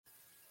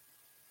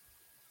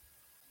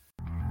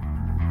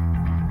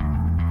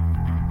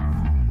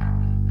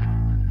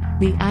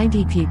The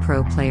IDP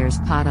Pro Players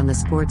Pod on the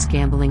Sports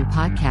Gambling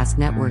Podcast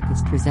Network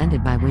is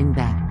presented by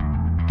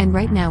WynnBET. And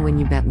right now, when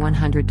you bet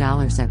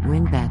 $100 at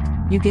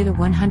WynnBET, you get a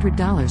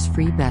 $100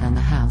 free bet on the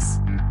house.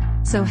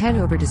 So head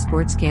over to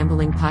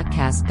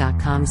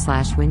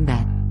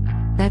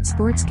sportsgamblingpodcast.com/WynnBET. That's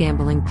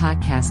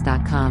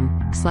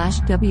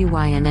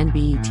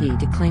sportsgamblingpodcast.com/WYNNBET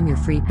to claim your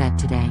free bet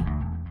today.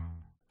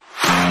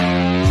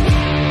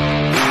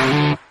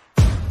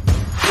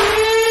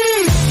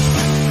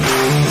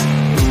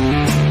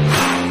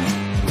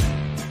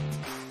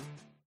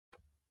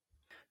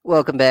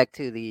 Welcome back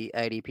to the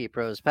IDP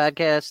Pros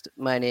podcast.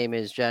 My name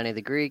is Johnny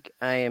the Greek.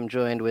 I am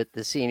joined with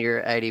the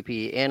senior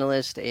IDP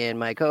analyst and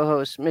my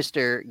co-host,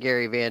 Mr.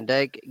 Gary Van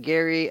Dyke.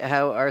 Gary,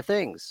 how are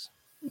things?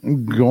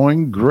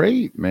 Going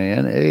great,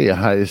 man. Hey,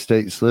 Ohio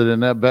State slid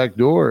in that back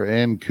door,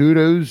 and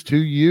kudos to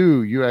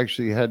you. You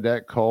actually had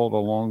that called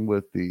along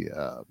with the,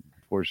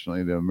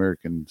 fortunately, the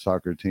American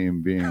soccer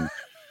team being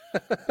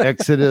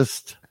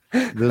exodus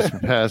this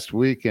past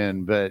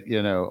weekend. But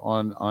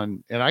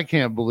on and I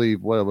can't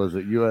believe, what was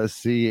it,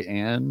 USC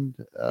and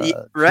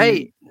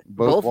right,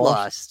 both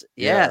lost.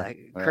 Yeah,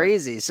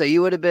 crazy. So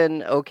you would have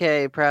been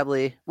okay,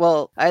 probably.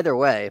 Well, either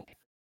way.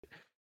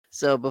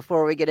 So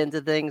before we get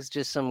into things,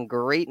 just some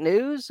great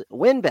news.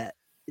 WynnBET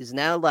is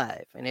now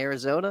live in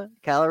Arizona,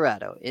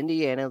 Colorado,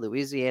 Indiana,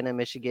 Louisiana,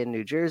 Michigan,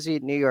 New Jersey,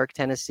 New York,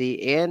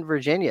 Tennessee, and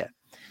Virginia.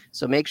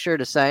 So make sure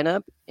to sign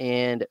up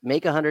and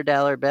make a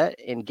 $100 bet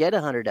and get a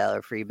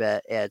 $100 free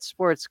bet at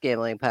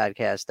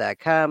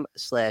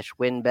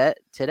sportsgamblingpodcast.com/WynnBET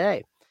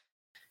today.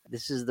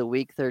 This is the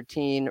Week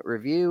 13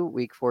 review,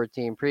 Week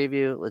 14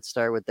 preview. Let's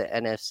start with the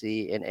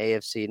NFC and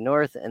AFC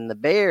North and the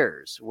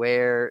Bears,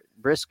 where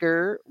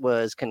Brisker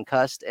was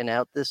concussed and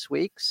out this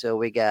week. So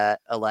we got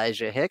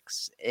Elijah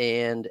Hicks,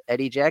 and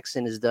Eddie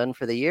Jackson is done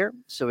for the year.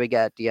 So we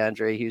got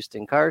DeAndre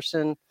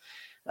Houston-Carson,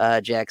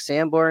 Jack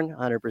Sanborn,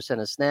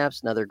 100% of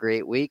snaps, another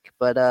great week.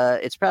 But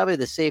it's probably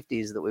the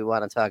safeties that we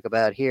want to talk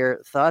about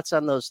here. Thoughts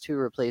on those two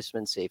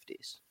replacement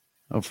safeties?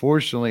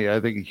 Unfortunately, I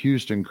think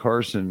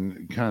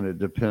Houston-Carson kind of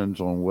depends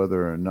on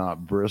whether or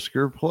not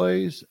Brisker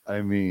plays.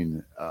 I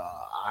mean,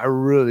 I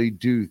really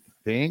do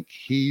think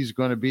he's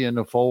going to be in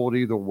the fold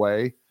either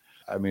way.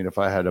 I mean, if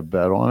I had a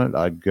bet on it,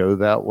 I'd go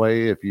that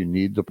way if you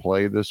need to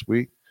play this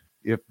week.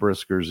 If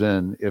Brisker's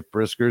in, if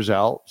Brisker's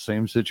out,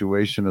 same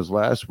situation as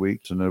last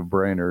week. It's a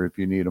no-brainer if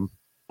you need him.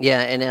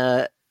 Yeah,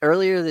 and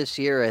earlier this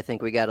year, I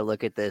think we got to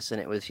look at this, and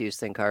it was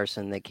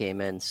Houston-Carson that came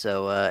in.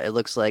 So it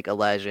looks like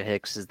Elijah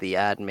Hicks is the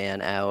odd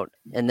man out.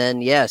 And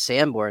then,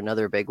 Sanborn,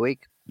 another big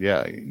week.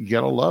 Yeah, you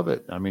got to love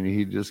it. I mean,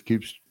 he just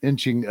keeps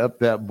inching up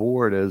that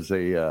board as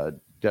a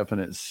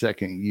definite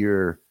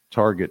second-year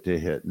target to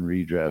hit in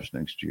redrafts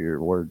next year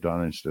or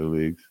dynasty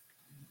leagues.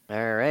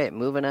 All right,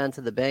 moving on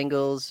to the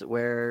Bengals,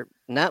 where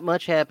not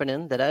much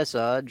happening that I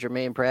saw.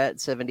 Jermaine Pratt,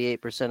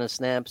 78% of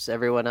snaps.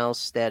 Everyone else,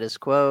 status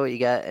quo. You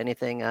got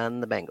anything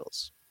on the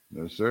Bengals?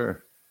 No,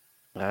 sir.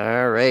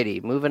 All righty,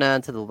 moving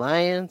on to the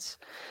Lions.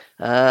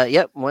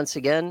 Once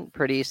again,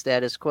 pretty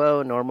status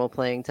quo. Normal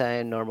playing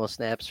time, normal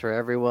snaps for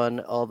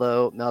everyone,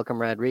 although Malcolm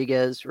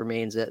Rodriguez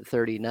remains at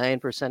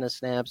 39% of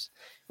snaps,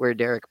 where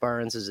Derek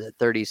Barnes is at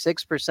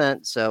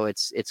 36%. So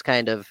it's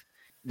kind of...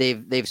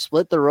 They've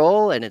split the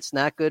role, and it's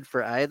not good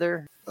for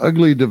either.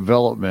 Ugly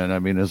development. I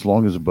mean, as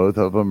long as both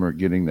of them are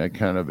getting that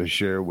kind of a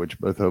share, which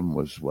both of them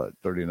was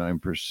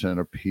 39%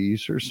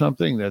 apiece or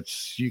something.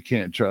 You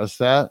can't trust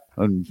that.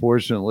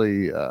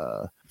 Unfortunately,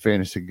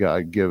 fantasy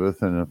God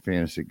giveth and a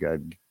fantasy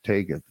God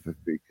taketh,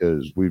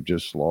 because we've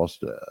just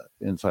lost an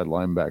inside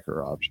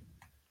linebacker option.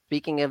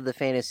 Speaking of the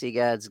fantasy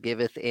gods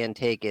giveth and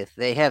taketh,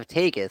 they have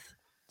taketh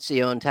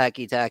Sion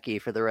Taki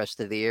for the rest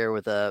of the year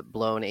with a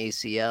blown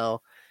ACL.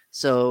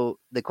 So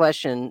the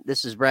question,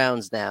 this is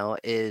Browns now,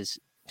 is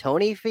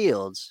Tony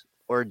Fields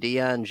or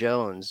Deion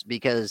Jones?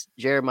 Because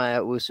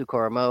Jeremiah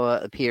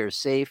Owusu-Koramoah appears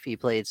safe. He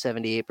played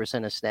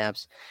 78% of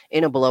snaps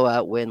in a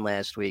blowout win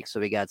last week, so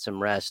we got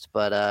some rest.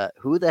 But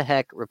who the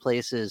heck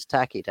replaces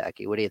Taki?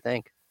 What do you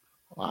think?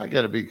 Well, I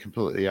got to be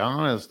completely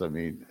honest. I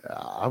mean,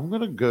 I'm going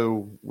to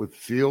go with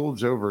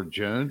Fields over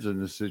Jones in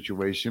this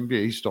situation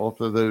based off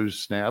of those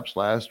snaps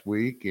last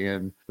week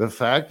and the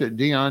fact that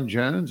Deion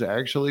Jones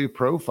actually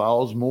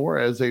profiles more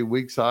as a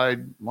weak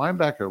side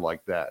linebacker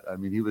like that. I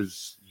mean, he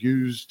was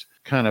used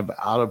kind of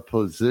out of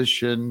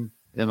position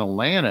in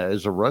Atlanta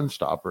as a run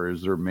stopper,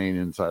 as their main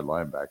inside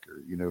linebacker,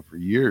 for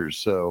years.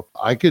 So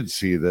I could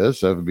see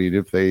this. I mean,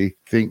 if they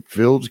think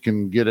Fields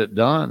can get it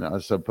done, I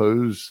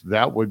suppose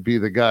that would be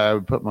the guy I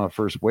would put my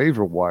first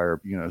waiver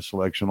wire,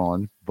 selection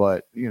on.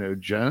 But,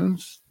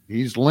 Jones,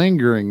 he's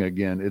lingering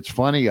again. It's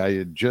funny. I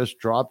had just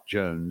dropped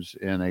Jones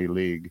in a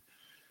league.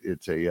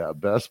 It's a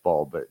best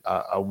ball, but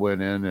I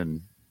went in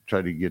and try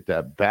to get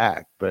that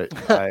back, but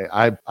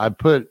I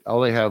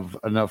only have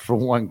enough for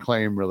one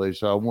claim really,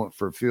 so I went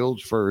for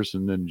Fields first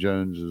and then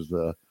Jones is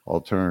the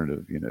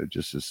alternative,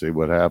 just to see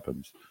what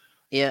happens.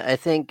 Yeah, I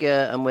think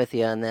I'm with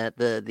you on that.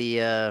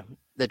 The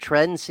the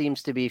trend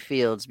seems to be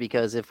Fields,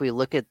 because if we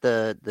look at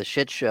the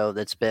shit show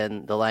that's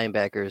been the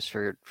linebackers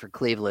for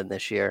Cleveland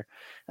this year,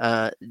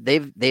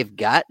 they've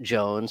got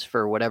Jones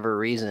for whatever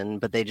reason,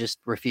 but they just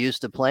refuse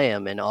to play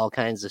him in all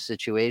kinds of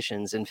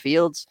situations. And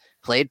Fields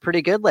played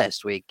pretty good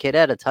last week. Kid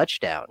had a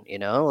touchdown,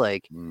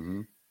 like,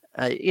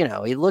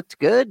 he looked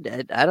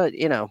good. I don't,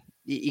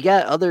 you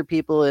got other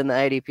people in the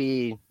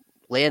IDP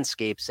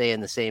landscape saying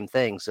the same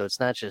thing, so it's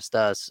not just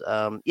us.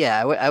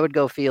 I would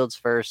go Fields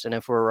first, and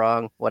if we're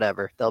wrong,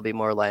 whatever, there'll be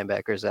more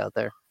linebackers out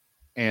there.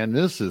 And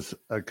this is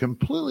a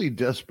completely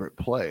desperate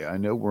play. I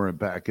know we're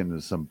back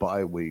into some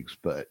bye weeks,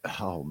 but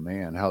oh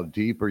man, how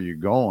deep are you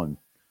going?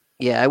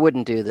 Yeah, I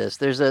wouldn't do this.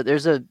 There's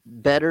a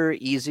better,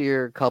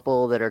 easier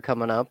couple that are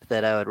coming up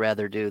that I would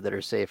rather do that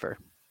are safer.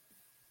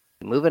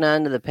 Moving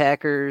on to the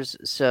Packers.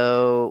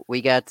 So we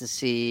got to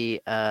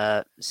see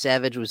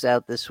Savage was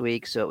out this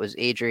week. So it was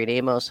Adrian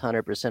Amos,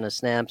 100% of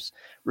snaps.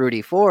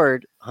 Rudy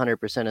Ford,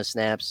 100% of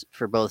snaps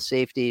for both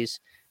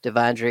safeties.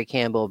 Devondre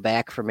Campbell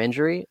back from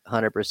injury,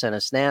 100%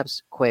 of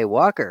snaps. Quay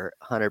Walker,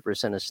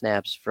 100% of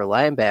snaps for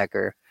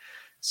linebacker.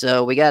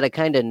 So we got a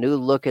kind of new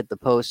look at the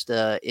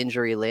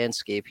post-injury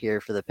landscape here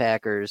for the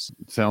Packers.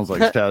 Sounds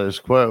like status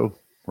quo.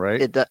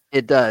 Right.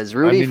 It does.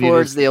 Rudy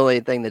Ford's the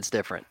only thing that's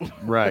different.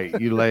 Right.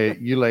 You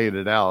laid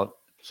it out.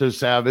 So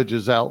Savage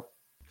is out.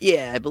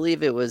 Yeah, I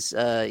believe it was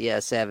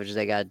Savage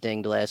that got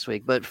dinged last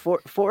week, but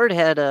Ford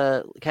had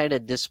kind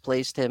of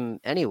displaced him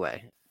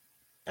anyway.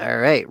 All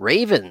right,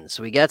 Ravens.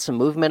 We got some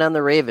movement on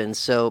the Ravens.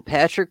 So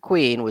Patrick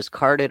Queen was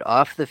carted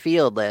off the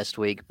field last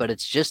week, but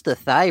it's just a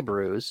thigh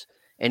bruise,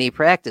 and he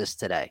practiced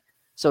today,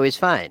 so he's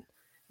fine.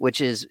 Which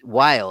is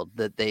wild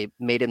that they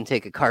made him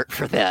take a cart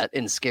for that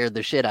and scared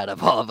the shit out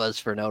of all of us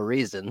for no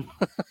reason.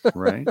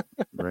 Right.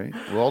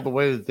 Well, the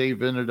way that they've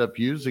ended up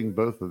using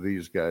both of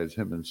these guys,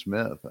 him and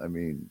Smith, I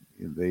mean,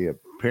 they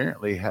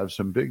apparently have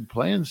some big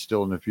plans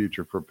still in the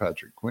future for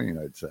Patrick Queen,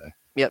 I'd say.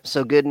 Yep,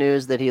 so good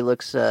news that he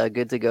looks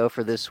good to go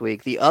for this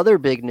week. The other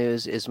big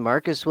news is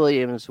Marcus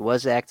Williams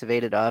was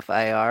activated off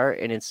IR,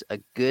 and it's a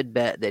good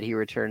bet that he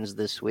returns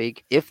this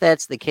week. If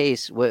that's the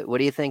case, what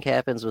do you think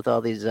happens with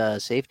all these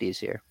safeties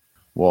here?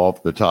 Well,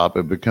 off the top,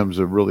 it becomes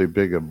a really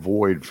big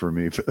void for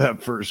me for that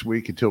first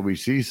week until we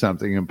see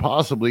something, and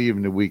possibly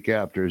even the week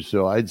after.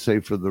 So I'd say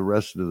for the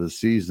rest of the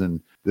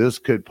season, this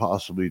could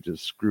possibly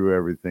just screw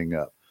everything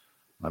up.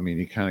 I mean,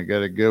 you kind of got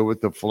to go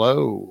with the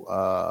flow.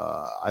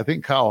 I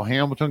think Kyle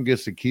Hamilton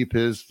gets to keep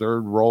his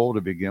third role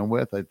to begin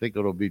with. I think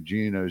it'll be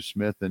Geno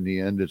Smith in the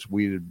end. It's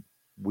weeded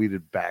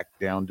back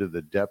down to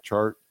the depth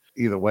chart.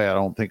 Either way, I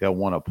don't think I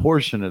want a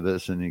portion of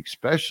this, and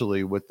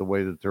especially with the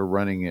way that they're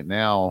running it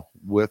now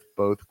with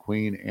both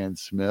Queen and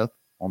Smith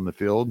on the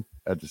field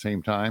at the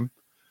same time,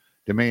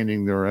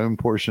 demanding their own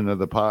portion of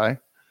the pie.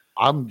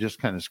 I'm just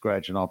kind of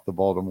scratching off the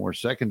Baltimore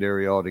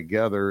secondary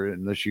altogether,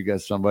 unless you got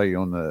somebody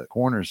on the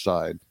corner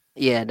side.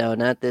 Yeah, no,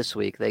 not this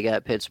week. They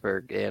got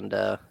Pittsburgh, and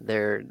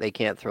they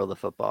can't throw the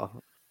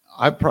football.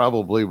 I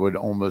probably would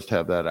almost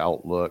have that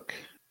outlook,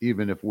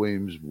 even if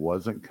Williams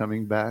wasn't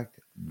coming back.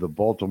 The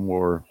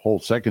Baltimore whole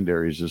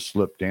secondary just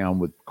slipped down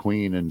with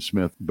Queen and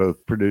Smith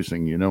both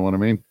producing. You know what I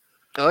mean?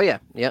 Oh, yeah.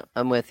 Yeah,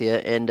 I'm with you.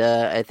 And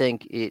I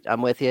think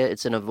I'm with you.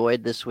 It's an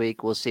avoid this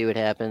week. We'll see what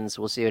happens.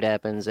 We'll see what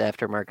happens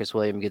after Marcus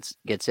Williams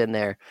gets in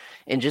there.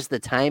 And just the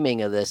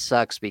timing of this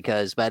sucks,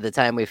 because by the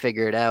time we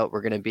figure it out,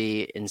 we're going to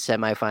be in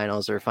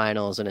semifinals or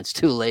finals, and it's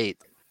too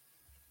late.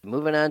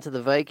 Moving on to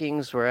the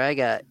Vikings, where I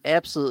got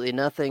absolutely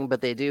nothing,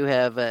 but they do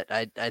have,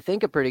 I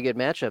think, a pretty good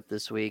matchup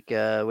this week.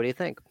 What do you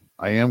think?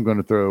 I am going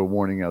to throw a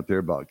warning out there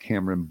about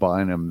Cameron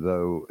Bynum,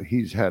 though.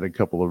 He's had a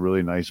couple of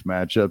really nice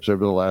matchups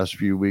over the last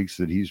few weeks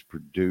that he's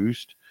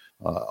produced.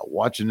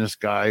 Watching this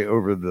guy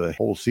over the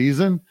whole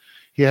season,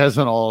 he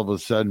hasn't all of a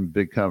sudden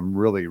become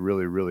really,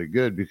 really, really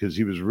good, because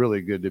he was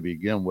really good to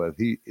begin with.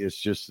 It's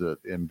just that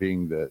in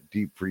being the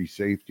deep free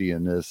safety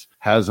in this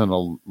hasn't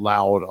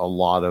allowed a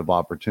lot of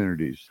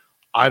opportunities.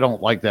 I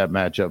don't like that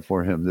matchup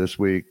for him this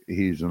week.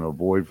 He's an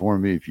avoid for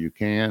me if you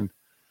can.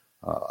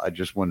 I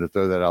just wanted to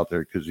throw that out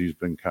there because he's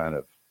been kind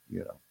of,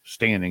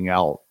 standing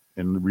out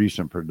in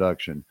recent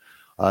production.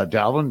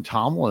 Dalvin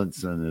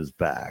Tomlinson is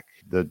back,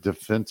 the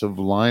defensive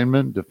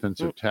lineman,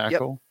 defensive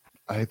tackle.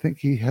 Yep. I think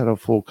he had a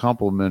full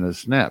complement of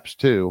snaps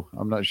too.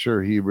 I'm not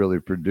sure he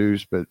really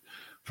produced, but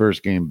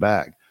first game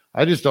back.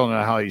 I just don't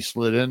know how he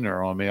slid in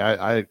there on me.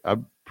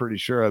 I'm pretty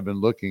sure I've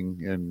been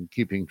looking and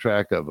keeping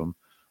track of him.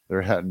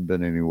 There hadn't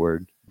been any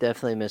word.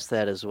 Definitely missed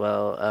that as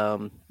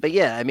well. But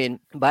yeah, I mean,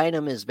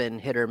 Bynum has been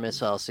hit or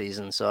miss all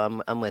season,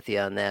 so I'm with you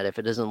on that. If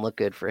it doesn't look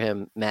good for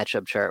him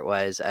matchup chart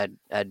wise,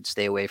 I'd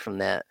stay away from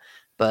that.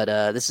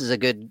 But this is a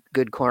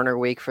good corner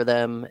week for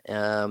them.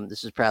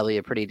 This is probably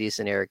a pretty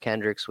decent Eric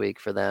Kendricks week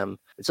for them.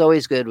 It's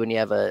always good when you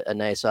have a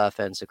nice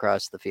offense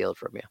across the field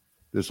from you.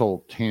 This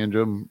whole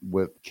tandem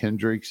with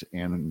Kendricks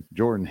and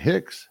Jordan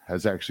Hicks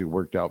has actually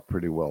worked out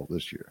pretty well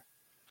this year.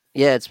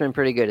 Yeah, it's been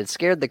pretty good. It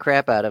scared the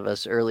crap out of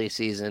us early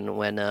season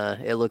when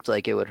it looked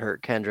like it would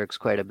hurt Kendricks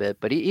quite a bit,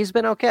 but he's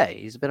been okay.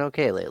 He's been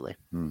okay lately.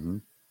 Mm-hmm.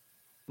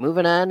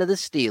 Moving on to the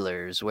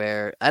Steelers,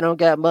 where I don't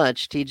got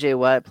much. TJ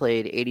Watt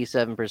played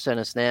 87%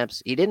 of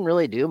snaps. He didn't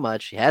really do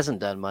much. He hasn't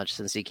done much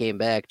since he came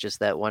back, just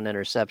that one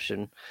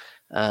interception.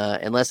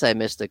 Unless I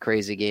missed a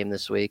crazy game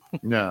this week.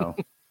 No,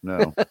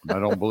 I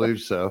don't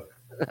believe so.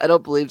 I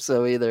don't believe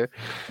so either.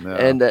 No.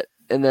 And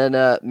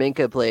then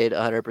Minka played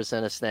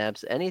 100% of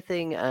snaps.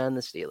 Anything on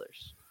the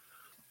Steelers?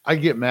 I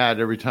get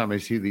mad every time I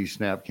see these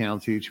snap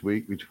counts each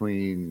week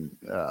between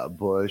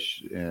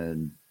Bush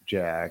and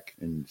Jack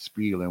and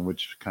Spielman,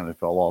 which kind of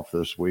fell off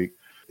this week.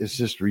 It's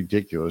just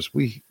ridiculous.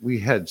 We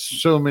had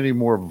so many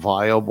more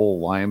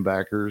viable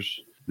linebackers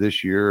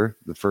this year,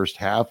 the first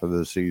half of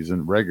the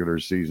season, regular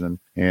season,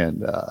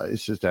 and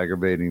it's just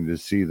aggravating to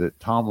see that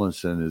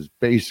Tomlinson is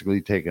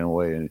basically taking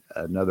away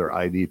another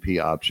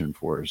IDP option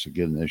for us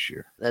again this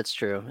year. That's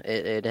true.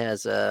 It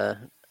has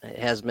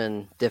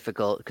been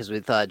difficult because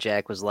we thought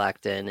Jack was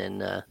locked in,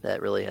 and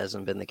that really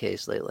hasn't been the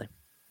case lately.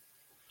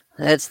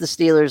 That's the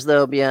Steelers,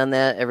 though. Beyond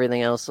that,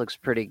 everything else looks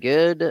pretty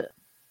good.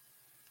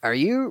 Are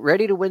you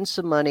ready to win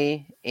some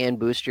money and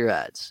boost your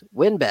odds?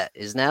 WynnBET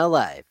is now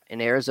live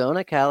in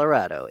Arizona,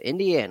 Colorado,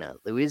 Indiana,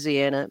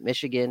 Louisiana,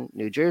 Michigan,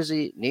 New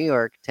Jersey, New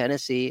York,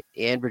 Tennessee,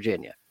 and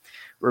Virginia.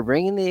 We're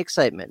bringing the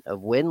excitement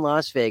of Wynn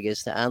Las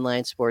Vegas to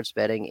online sports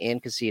betting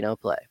and casino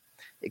play.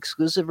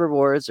 Exclusive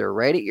rewards are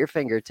right at your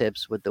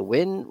fingertips with the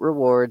Wynn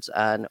Rewards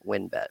on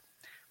WynnBET.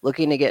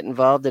 Looking to get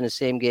involved in a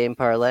same-game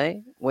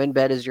parlay?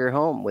 WynnBET is your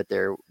home with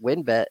their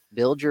WynnBET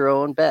Build Your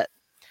Own Bet.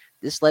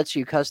 This lets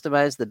you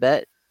customize the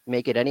bet,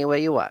 make it any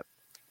way you want.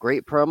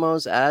 Great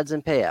promos, odds,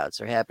 and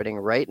payouts are happening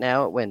right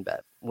now at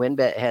WynnBET.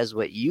 WynnBET has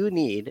what you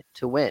need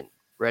to win.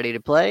 Ready to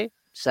play?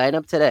 Sign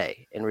up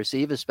today and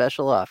receive a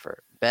special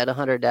offer. Bet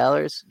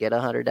 $100, get a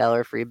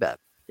 $100 free bet.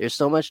 There's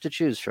so much to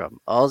choose from.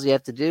 All you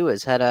have to do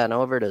is head on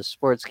over to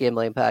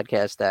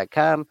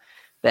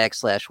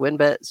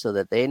sportsgamblingpodcast.com/WynnBET so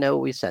that they know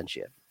we sent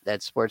you.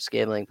 That's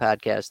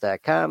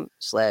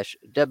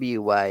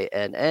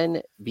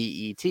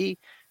sportsgamblingpodcast.com/WYNNBET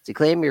to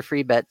claim your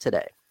free bet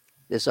today.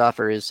 This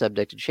offer is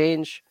subject to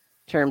change.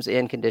 Terms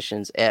and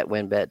conditions at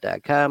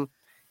WynnBET.com.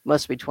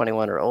 Must be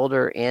 21 or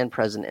older and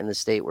present in the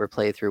state where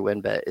playthrough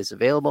WynnBET is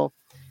available.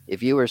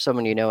 If you or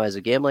someone you know has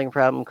a gambling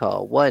problem,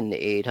 call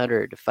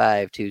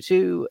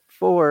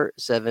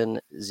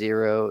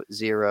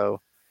 1-800-522-4700.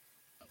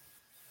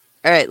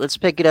 All right, let's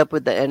pick it up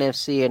with the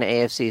NFC and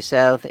AFC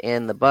South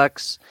and the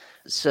Bucs.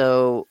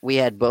 So we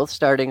had both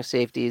starting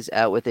safeties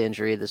out with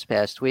injury this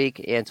past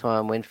week.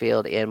 Antoine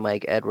Winfield and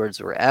Mike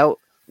Edwards were out.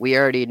 We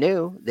already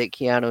knew that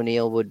Keanu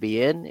Neal would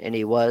be in, and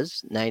he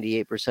was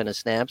 98% of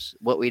snaps.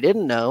 What we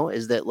didn't know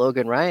is that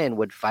Logan Ryan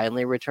would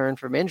finally return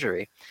from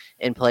injury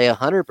and play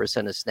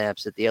 100% of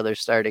snaps at the other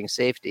starting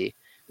safety.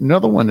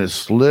 Another one that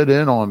slid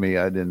in on me,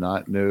 I did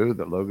not know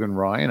that Logan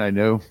Ryan, I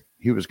know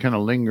he was kind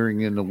of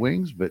lingering in the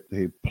wings, but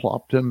they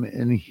plopped him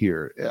in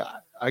here.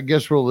 I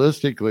guess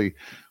realistically,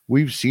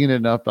 we've seen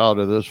enough out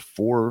of those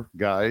four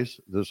guys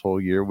this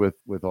whole year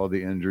with all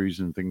the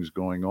injuries and things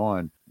going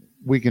on.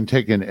 We can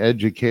take an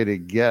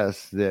educated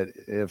guess that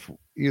if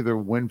either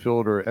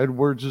Winfield or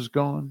Edwards is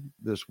gone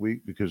this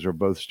week because they're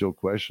both still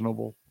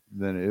questionable,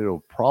 then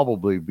it'll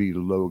probably be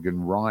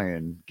Logan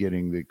Ryan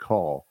getting the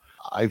call.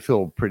 I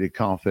feel pretty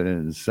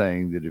confident in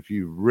saying that if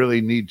you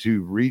really need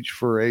to reach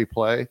for a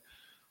play,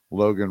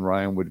 Logan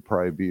Ryan would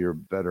probably be your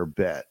better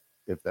bet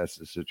if that's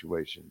the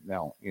situation.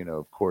 Now,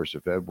 of course,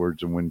 if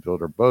Edwards and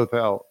Winfield are both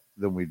out,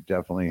 then we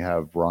definitely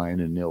have Ryan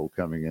and Neal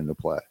coming into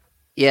play.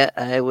 Yeah,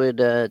 I would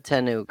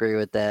tend to agree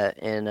with that,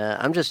 and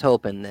I'm just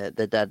hoping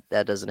that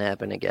doesn't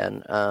happen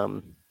again.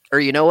 Or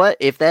you know what?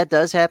 If that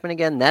does happen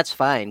again, that's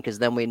fine because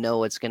then we know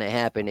what's going to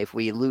happen. If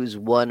we lose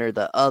one or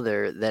the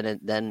other,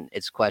 then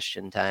it's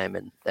question time,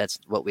 and that's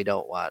what we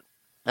don't want.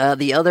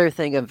 The other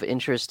thing of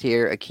interest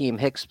here, Akeem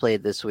Hicks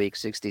played this week,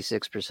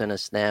 66%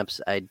 of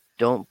snaps. I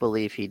don't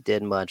believe he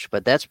did much,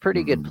 but that's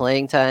pretty good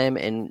playing time.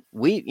 And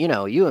we,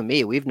 you and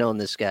me, we've known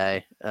this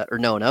guy or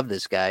known of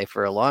this guy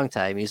for a long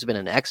time. He's been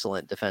an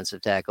excellent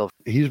defensive tackle.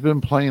 He's been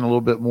playing a little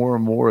bit more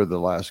and more the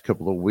last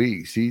couple of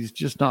weeks. He's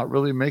just not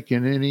really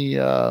making any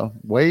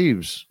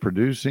waves,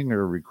 producing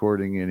or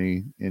recording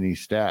any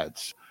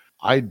stats.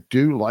 I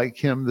do like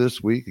him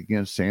this week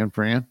against San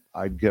Fran.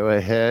 I'd go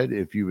ahead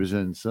if he was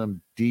in some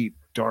deep,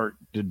 dark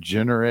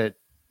degenerate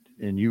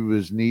and you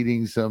was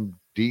needing some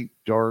deep,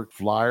 dark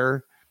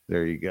flyer.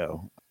 There you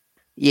go.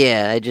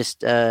 Yeah, I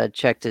just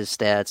checked his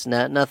stats.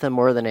 Nothing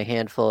more than a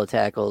handful of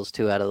tackles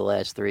 2 out of the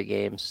last 3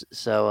 games.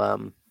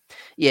 So,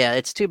 yeah,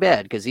 it's too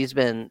bad because he's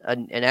been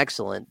an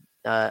excellent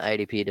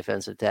IDP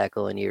defensive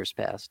tackle in years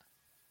past.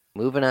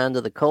 Moving on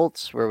to the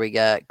Colts, where we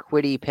got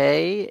Kwity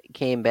Paye,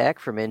 came back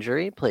from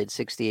injury, played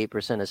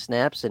 68% of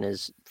snaps in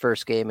his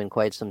first game in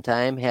quite some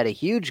time, had a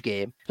huge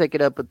game. Pick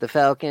it up with the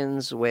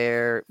Falcons,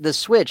 where the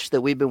switch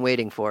that we've been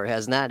waiting for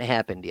has not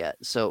happened yet.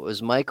 So it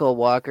was Michael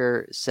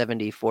Walker,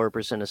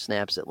 74% of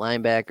snaps at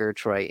linebacker,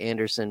 Troy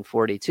Anderson,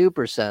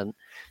 42%.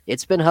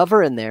 It's been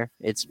hovering there.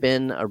 It's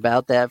been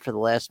about that for the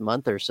last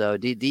month or so.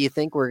 Do you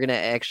think we're going to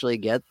actually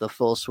get the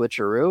full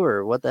switcheroo,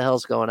 or what the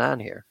hell's going on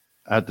here?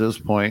 At this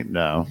point,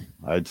 no.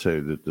 I'd say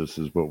that this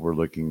is what we're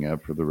looking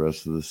at for the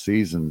rest of the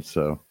season.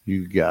 So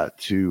you got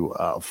to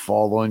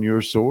fall on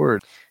your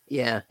sword.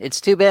 Yeah, it's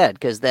too bad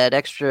because that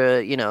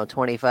extra,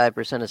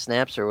 25% of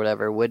snaps or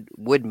whatever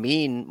would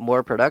mean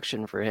more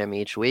production for him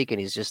each week, and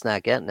he's just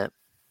not getting it.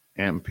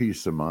 And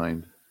peace of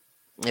mind.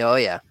 Oh,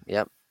 yeah.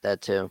 Yep,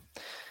 that too.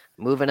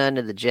 Moving on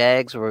to the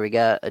Jags, where we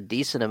got a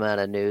decent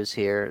amount of news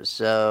here.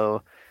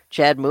 So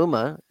Chad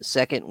Muma,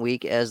 second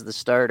week as the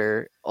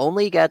starter,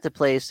 only got to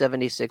play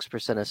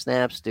 76% of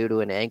snaps due to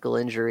an ankle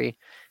injury.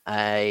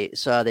 I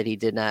saw that he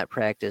did not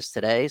practice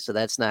today, so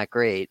that's not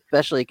great,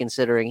 especially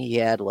considering he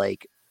had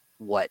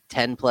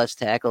 10 plus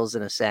tackles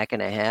and a sack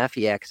and a half.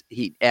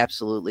 He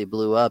absolutely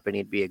blew up, and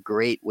he'd be a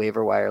great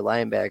waiver wire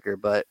linebacker,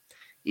 but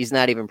he's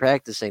not even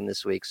practicing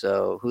this week,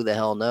 so who the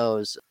hell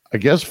knows? I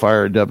guess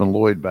fire Devin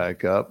Lloyd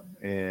back up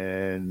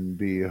and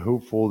be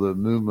hopeful that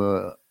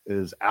Muma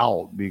is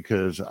out,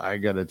 because I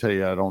got to tell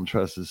you, I don't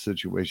trust the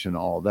situation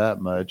all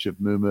that much if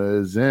Muma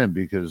is in,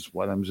 because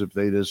what happens if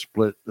they just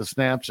split the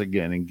snaps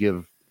again and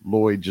give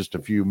Lloyd just a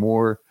few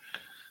more?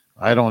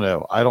 I don't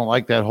know. I don't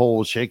like that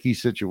whole shaky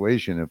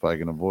situation if I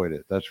can avoid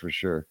it. That's for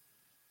sure.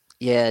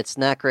 Yeah, it's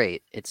not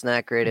great. It's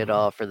not great at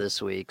all for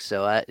this week.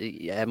 So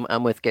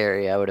I'm with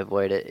Gary. I would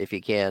avoid it if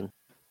you can.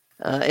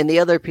 And the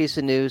other piece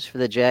of news for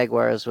the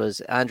Jaguars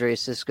was Andre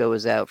Cisco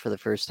was out for the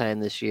first time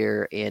this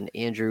year, and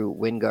Andrew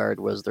Wingard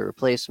was the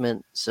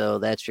replacement. So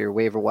that's your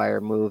waiver wire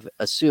move.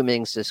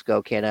 Assuming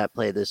Cisco cannot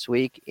play this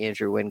week,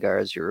 Andrew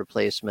Wingard is your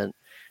replacement.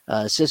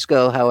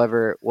 Cisco,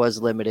 however,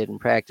 was limited in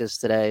practice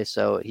today,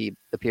 so he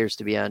appears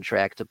to be on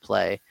track to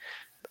play.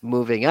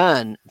 Moving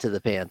on to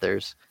the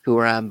Panthers, who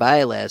were on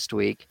bye last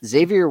week,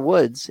 Xavier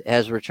Woods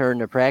has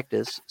returned to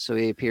practice, so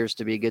he appears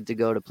to be good to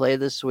go to play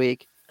this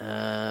week.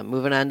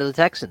 Moving on to the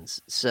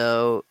Texans.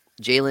 So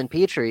Jalen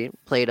Petrie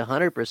played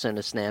 100%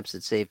 of snaps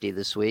at safety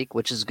this week,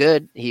 which is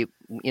good. He,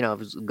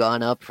 has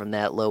gone up from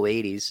that low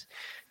 80s.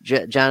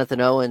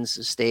 Jonathan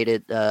Owens stayed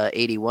at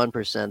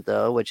 81%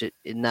 though, which is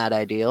not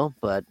ideal,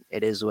 but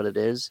it is what it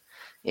is.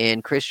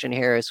 And Christian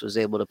Harris was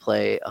able to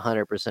play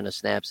 100% of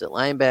snaps at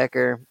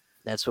linebacker.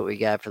 That's what we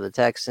got for the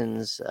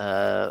Texans.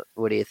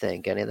 What do you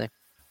think? Anything?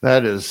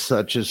 That is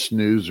such a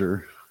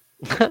snoozer,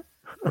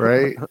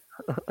 right?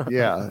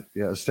 Yeah,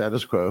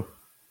 status quo.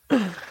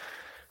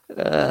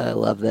 I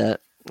love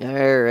that.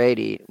 All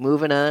righty.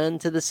 Moving on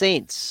to the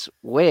Saints,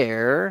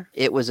 where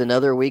it was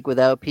another week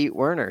without Pete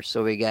Werner.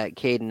 So we got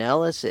Caden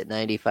Ellis at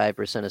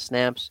 95% of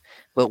snaps,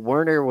 but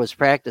Werner was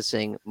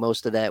practicing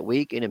most of that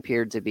week and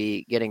appeared to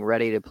be getting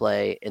ready to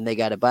play, and they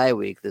got a bye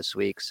week this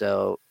week.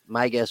 So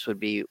my guess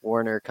would be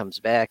Werner comes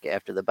back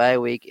after the bye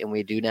week, and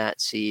we do not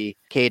see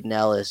Caden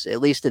Ellis,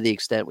 at least to the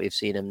extent we've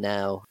seen him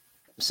now.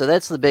 So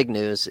that's the big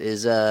news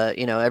is,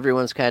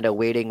 everyone's kind of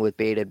waiting with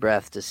bated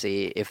breath to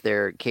see if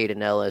their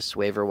Caden Ellis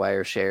waiver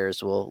wire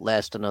shares will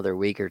last another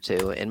week or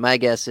two. And my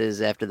guess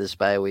is after this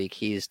bye week,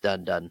 he's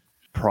done.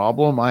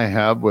 Problem I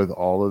have with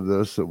all of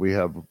this that we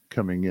have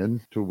coming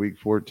in to week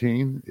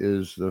 14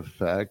 is the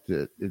fact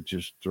that it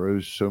just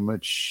throws so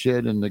much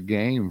shit in the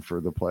game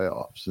for the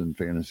playoffs in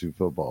fantasy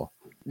football.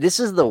 This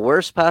is the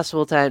worst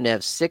possible time to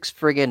have 6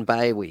 friggin'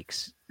 bye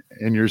weeks.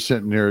 And you're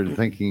sitting there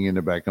thinking in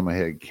the back of my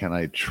head, can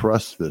I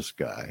trust this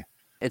guy?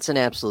 It's an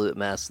absolute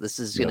mess. This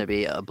is going to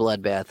be a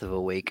bloodbath of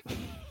a week.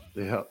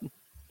 Yeah.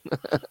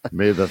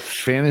 May the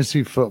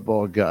fantasy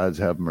football gods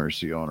have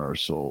mercy on our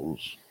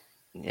souls.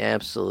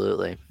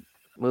 Absolutely.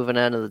 Moving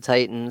on to the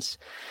Titans.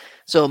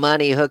 So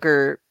Amani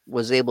Hooker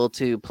was able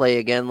to play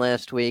again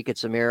last week.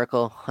 It's a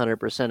miracle,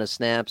 100% of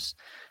snaps.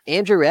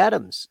 Andrew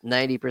Adams,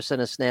 90%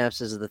 of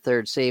snaps as the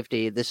third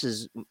safety. This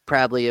is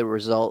probably a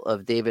result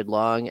of David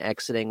Long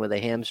exiting with a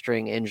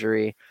hamstring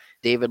injury.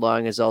 David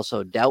Long is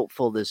also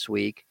doubtful this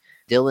week.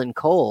 Dylan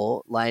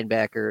Cole,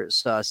 linebacker,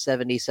 saw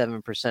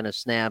 77% of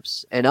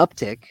snaps, an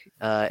uptick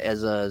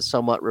as a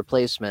somewhat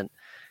replacement.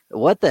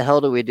 What the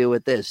hell do we do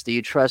with this? Do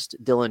you trust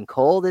Dylan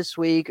Cole this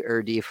week,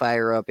 or do you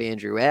fire up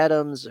Andrew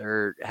Adams,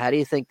 or how do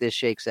you think this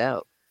shakes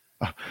out?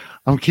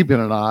 I'm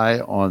keeping an eye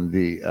on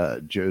the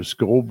Joe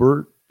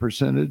Scobert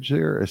percentage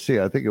here. I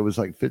think it was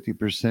like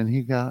 50%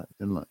 he got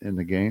in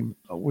the game.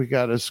 We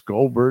got a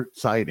Scobert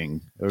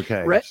sighting.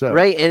 Okay.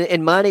 Right.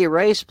 And Monty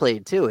Rice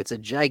played too. It's a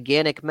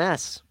gigantic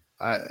mess.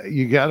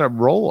 You got to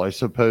roll, I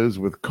suppose,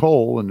 with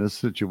Cole in this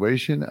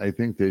situation. I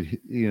think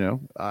that,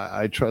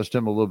 I trust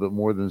him a little bit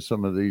more than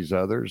some of these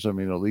others. I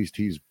mean, at least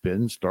he's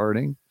been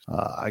starting.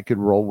 I could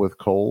roll with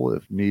Cole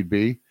if need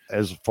be.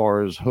 As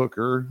far as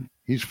Hooker,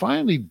 he's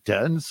finally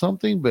done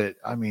something, but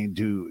I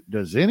mean,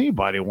 does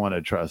anybody want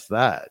to trust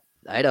that?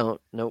 I don't.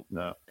 Nope.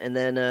 No. And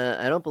then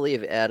I don't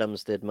believe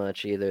Adams did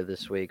much either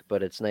this week,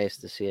 but it's nice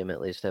to see him at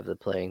least have the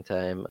playing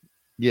time.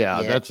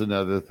 Yeah. That's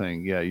another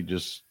thing. Yeah, you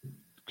just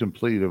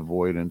complete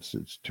avoidance.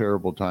 It's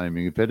terrible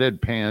timing. If it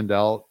had panned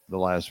out the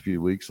last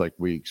few weeks like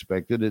we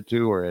expected it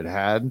to, or it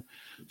had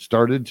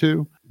started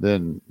to,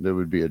 then there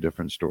would be a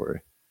different story.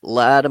 A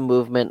lot of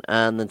movement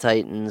on the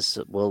Titans.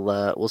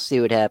 We'll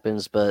see what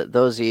happens, but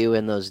those of you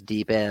in those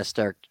deep ass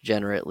Stark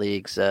Degenerate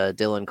leagues,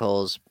 Dylan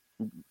Cole's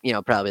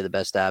probably the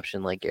best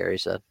option, like Gary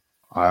said.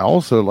 I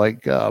also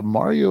like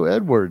Mario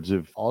Edwards.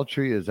 If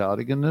Autry is out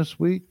again this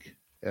week,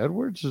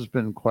 Edwards has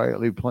been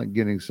quietly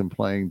getting some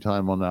playing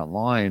time on that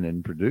line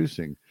and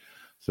producing.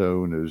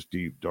 So in those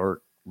deep,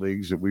 dark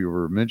leagues that we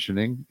were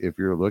mentioning, if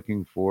you're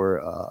looking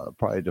for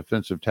probably a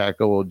defensive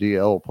tackle or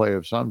DL play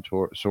of some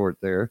sort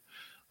there,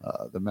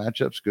 the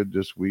matchup's good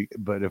this week.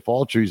 But if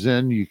Autry's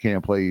in, you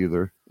can't play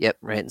either. Yep,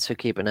 right. So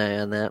keep an eye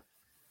on that.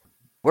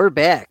 We're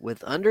back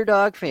with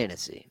Underdog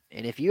Fantasy.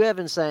 And if you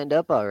haven't signed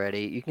up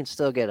already, you can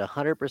still get a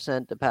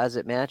 100%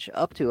 deposit match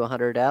up to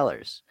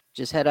 $100.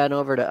 Just head on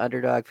over to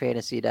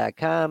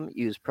UnderdogFantasy.com,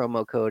 use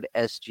promo code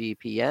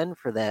SGPN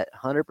for that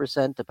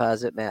 100%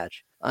 deposit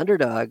match.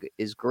 Underdog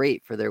is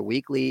great for their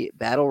weekly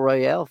Battle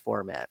Royale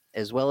format,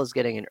 as well as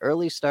getting an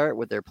early start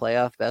with their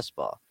playoff best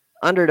ball.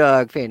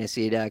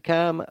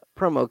 UnderdogFantasy.com,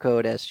 promo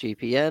code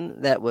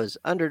SGPN. That was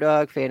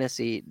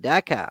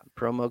UnderdogFantasy.com,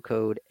 promo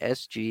code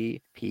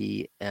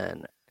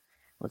SGPN.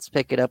 Let's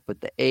pick it up with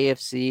the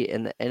AFC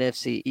and the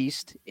NFC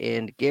East.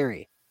 And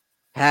Gary,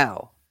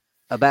 how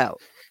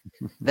about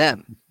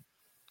them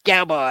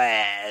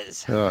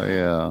Cowboys? Oh,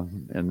 yeah.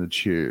 And the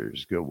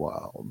cheers go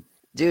wild.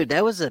 Dude,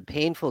 that was a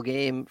painful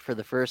game for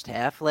the first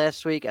half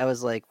last week. I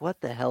was like, what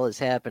the hell is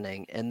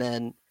happening? And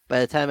then by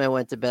the time I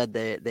went to bed,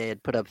 they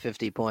had put up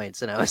 50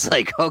 points, and I was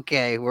like,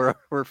 okay,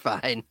 we're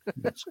fine.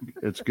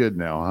 It's good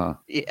now, huh?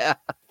 Yeah.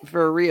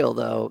 For real,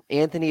 though,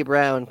 Anthony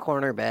Brown,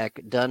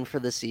 cornerback, done for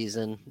the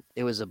season.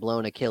 It was a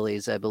blown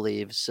Achilles, I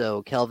believe.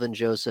 So Kelvin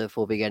Joseph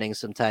will be getting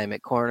some time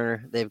at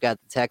corner. They've got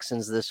the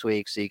Texans this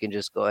week, so you can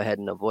just go ahead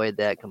and avoid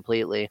that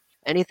completely.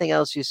 Anything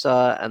else you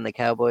saw on the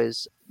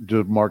Cowboys?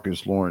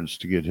 Marcus Lawrence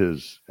to get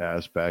his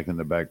ass back in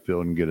the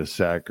backfield and get a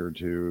sack or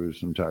two,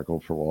 some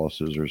tackle for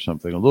losses or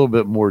something, a little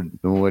bit more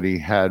than what he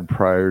had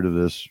prior to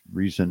this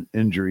recent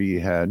injury he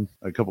had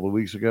a couple of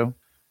weeks ago.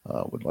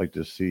 Would like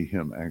to see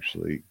him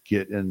actually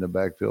get in the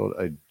backfield.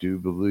 I do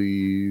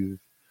believe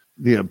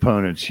the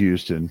opponent's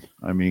Houston.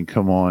 I mean,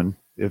 come on.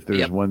 If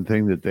there's one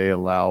thing that they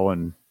allow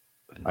in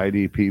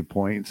IDP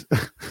points,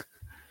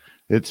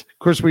 of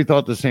course, we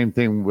thought the same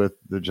thing with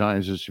the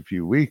Giants just a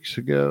few weeks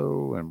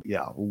ago. And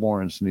yeah,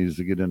 Lawrence needs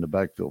to get in the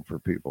backfield for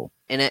people.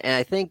 And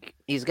I think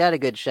he's got a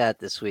good shot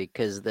this week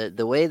because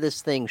the way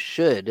this thing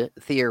should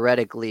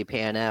theoretically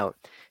pan out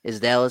is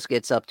Dallas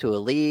gets up to a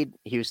lead.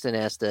 Houston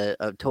has to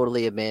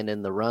totally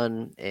abandon the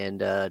run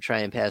and try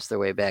and pass their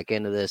way back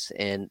into this.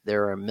 And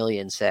there are a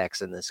million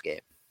sacks in this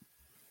game.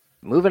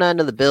 Moving on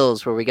to the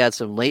Bills, where we got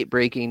some late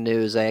breaking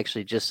news. I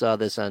actually just saw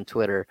this on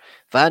Twitter.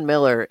 Von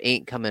Miller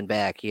ain't coming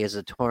back. He has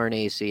a torn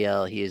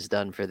ACL. He is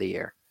done for the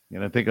year.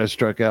 And I think I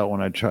struck out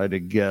when I tried to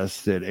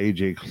guess that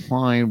A.J.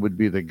 Klein would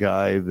be the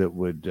guy that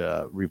would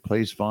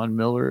replace Von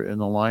Miller in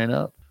the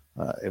lineup.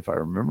 If I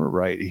remember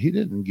right, he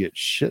didn't get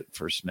shit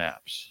for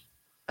snaps.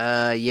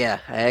 Yeah,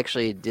 I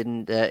actually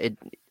didn't. I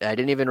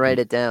didn't even write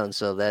it down,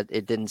 so that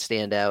it didn't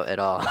stand out at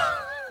all.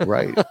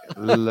 Right.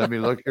 Let me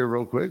look here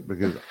real quick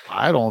because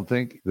I don't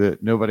think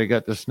that nobody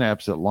got the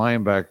snaps at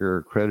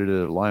linebacker,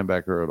 credited at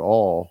linebacker at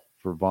all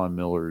for Von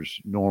Miller's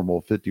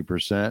normal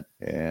 50%.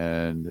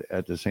 And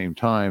at the same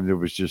time, there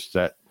was just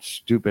that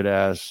stupid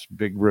ass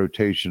big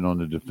rotation on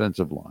the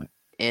defensive line.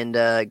 And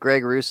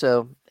Greg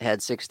Russo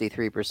had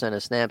 63%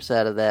 of snaps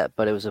out of that,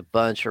 but it was a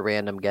bunch of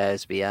random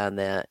guys beyond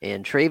that.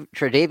 And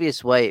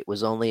Tre'Davious White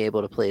was only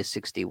able to play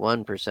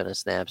 61% of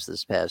snaps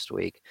this past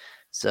week.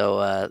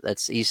 So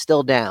he's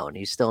still down.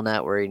 He's still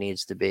not where he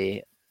needs to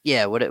be.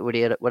 Yeah, what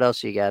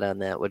else you got on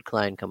that? What'd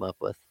Klein come up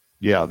with?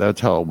 Yeah,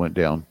 that's how it went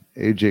down.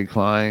 A.J.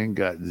 Klein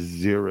got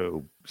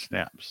 0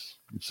 snaps.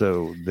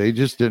 So they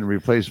just didn't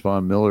replace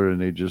Von Miller,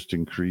 and they just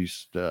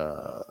increased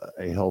a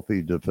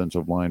healthy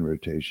defensive line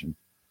rotation.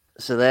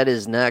 So that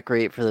is not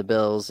great for the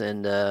Bills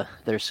and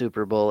their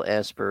Super Bowl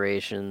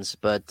aspirations.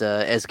 But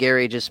as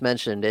Gary just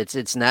mentioned,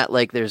 it's not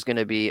like there's going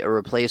to be a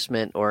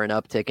replacement or an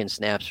uptick in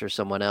snaps for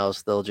someone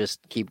else. They'll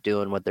just keep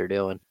doing what they're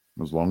doing.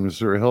 As long as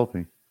they're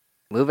healthy.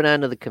 Moving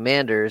on to the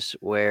Commanders,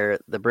 where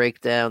the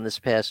breakdown this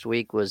past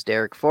week was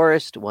Derek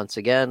Forrest, once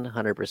again,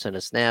 100%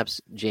 of snaps.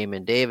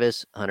 Jamin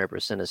Davis,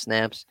 100% of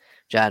snaps.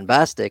 John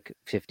Bostic,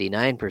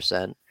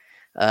 59%.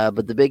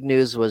 But the big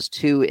news was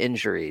 2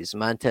 injuries.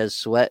 Montez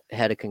Sweat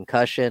had a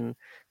concussion.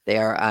 They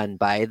are on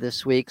bye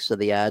this week, so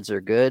the odds are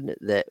good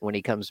that when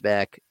he comes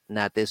back,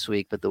 not this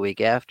week, but the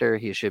week after,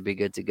 he should be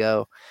good to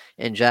go.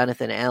 And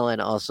Jonathan Allen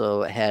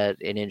also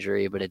had an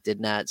injury, but it did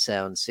not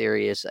sound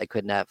serious. I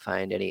could not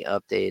find any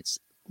updates.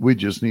 We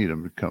just need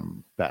him to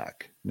come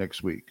back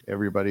next week.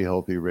 Everybody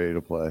healthy, ready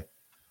to play.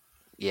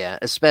 Yeah,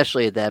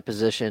 especially at that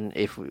position.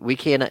 If we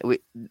can't,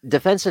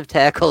 defensive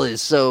tackle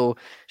is so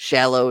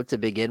shallow to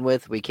begin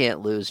with, we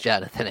can't lose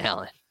Jonathan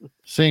Allen.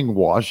 Seeing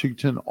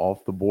Washington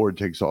off the board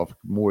takes off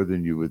more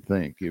than you would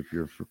think if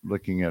you're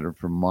looking at it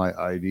from my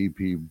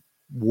IDP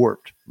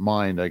warped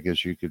mind, I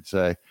guess you could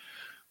say.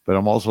 But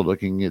I'm also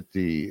looking at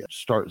the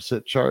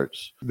start-sit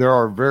charts. There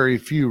are very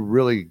few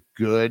really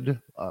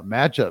good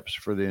matchups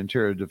for the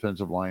interior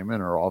defensive linemen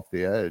are off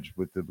the edge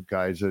with the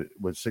guys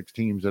with 6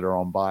 teams that are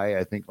on bye.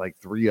 I think like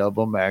 3 of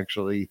them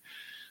actually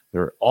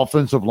Their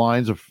offensive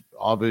lines have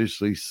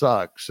obviously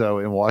suck. So,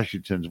 in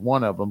Washington's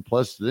one of them.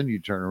 Plus, then you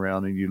turn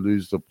around and you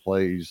lose the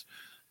plays,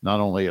 not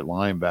only at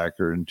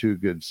linebacker and 2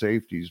 good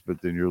safeties,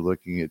 but then you're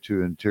looking at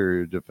 2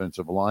 interior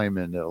defensive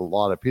linemen that a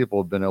lot of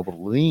people have been able to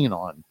lean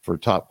on for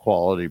top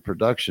quality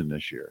production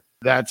this year.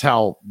 That's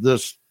how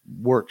this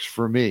works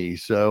for me.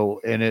 So,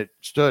 and it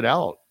stood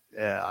out.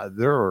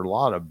 There are a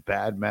lot of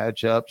bad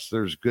matchups.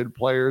 There's good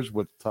players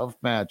with tough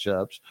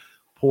matchups,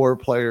 poor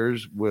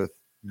players with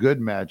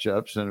good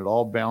matchups, and it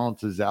all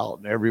balances out,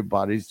 and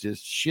everybody's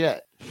just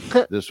shit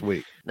this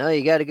week. No,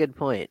 you got a good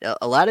point.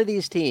 A lot of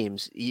these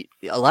teams,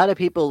 a lot of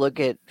people look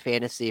at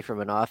fantasy from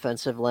an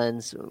offensive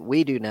lens.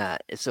 We do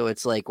not. So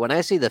it's like when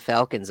I see the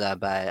Falcons on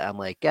by, I'm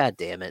like, God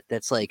damn it.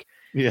 That's like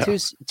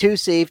two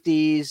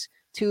safeties,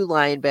 2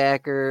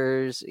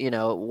 linebackers,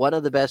 one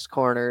of the best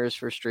corners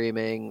for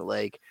streaming,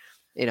 like,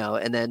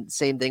 and then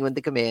same thing with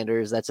the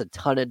Commanders. That's a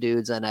ton of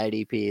dudes on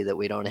IDP that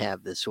we don't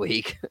have this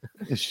week.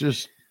 It's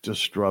just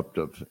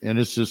disruptive, and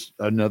it's just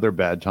another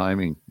bad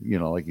timing.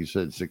 Like you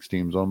said, 6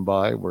 teams on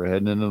bye. We're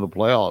heading into the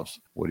playoffs.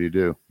 What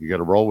do? You got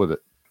to roll with it.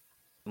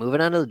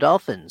 Moving on to the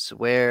Dolphins,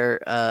 where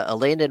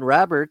Landon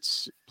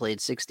Roberts played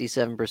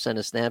 67%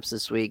 of snaps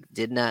this week.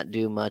 Did not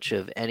do much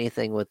of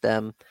anything with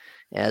them,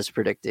 as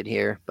predicted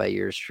here by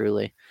yours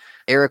truly.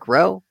 Eric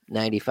Rowe,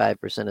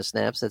 95% of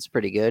snaps. That's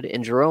pretty good.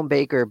 And Jerome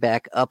Baker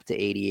back up to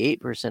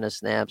 88% of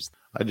snaps.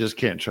 I just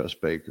can't trust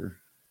Baker.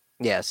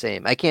 Yeah,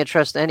 same. I can't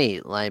trust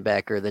any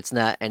linebacker that's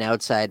not an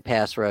outside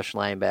pass rush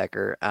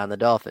linebacker on the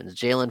Dolphins.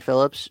 Jalen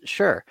Phillips,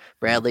 sure.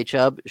 Bradley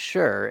Chubb,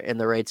 sure, in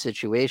the right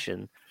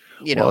situation.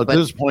 At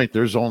this point,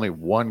 there's only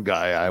one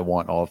guy I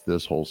want off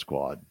this whole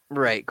squad.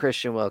 Right,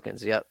 Christian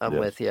Wilkins. Yep, I'm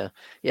with you.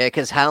 Yeah,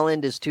 because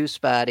Holland is too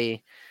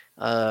spotty.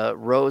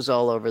 Rowe's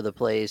all over the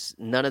place.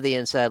 None of the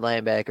inside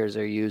linebackers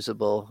are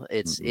usable.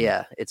 It's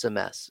a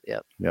mess.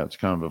 Yep. Yeah, it's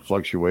kind of a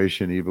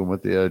fluctuation even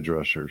with the edge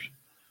rushers.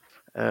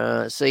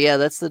 So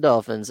that's the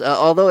Dolphins.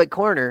 Although at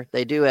corner,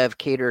 they do have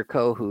Kader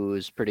Kohu,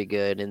 who's pretty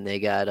good, and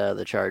they got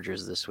the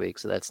Chargers this week,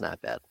 so that's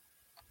not bad.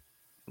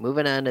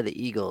 Moving on to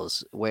the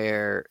Eagles,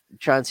 where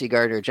Chauncey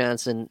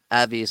Gardner-Johnson,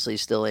 obviously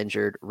still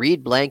injured.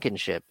 Reed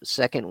Blankenship,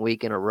 2nd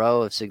week in a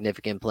row of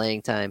significant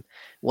playing time,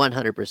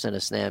 100%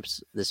 of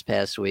snaps this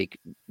past week.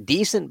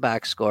 Decent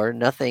box score,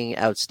 nothing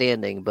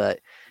outstanding,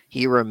 but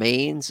he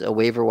remains a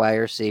waiver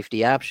wire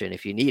safety option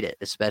if you need it,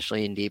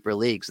 especially in deeper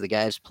leagues. The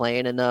guy's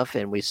playing enough,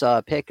 and we saw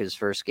a pick his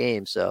first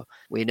game, so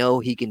we know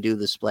he can do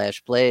the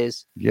splash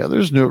plays. Yeah,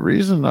 there's no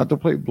reason not to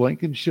play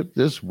Blankenship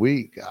this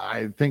week.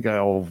 I think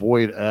I'll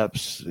avoid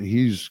Epps.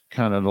 He's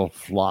kind of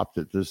flopped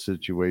at this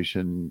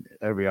situation.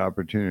 Every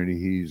opportunity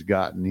he's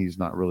gotten, he's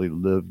not really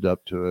lived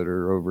up to it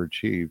or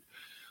overachieved.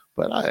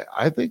 But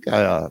I think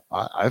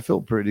I feel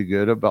pretty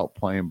good about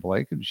playing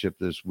Blankenship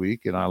this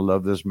week, and I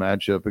love this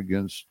matchup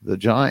against the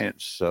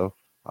Giants. So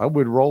I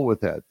would roll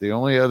with that. The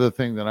only other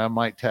thing that I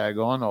might tag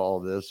on to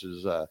all this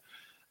is,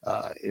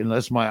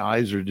 unless my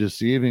eyes are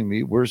deceiving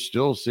me, we're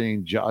still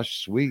seeing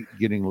Josh Sweet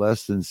getting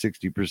less than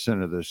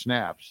 60% of the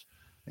snaps.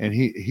 And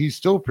he's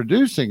still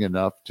producing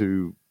enough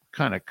to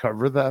kind of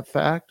cover that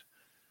fact,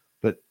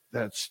 but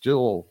that's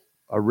still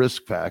a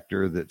risk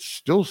factor that's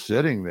still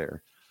sitting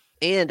there.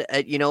 And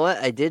you know what?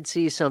 I did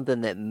see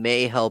something that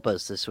may help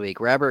us this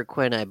week. Robert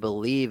Quinn, I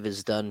believe,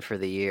 is done for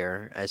the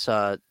year. I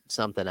saw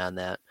something on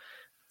that.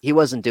 He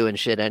wasn't doing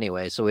shit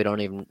anyway, so we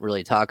don't even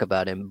really talk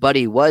about him. But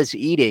he was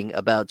eating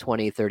about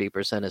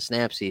 20-30% of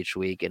snaps each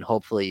week, and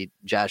hopefully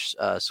Josh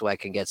Sweat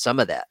can get some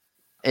of that.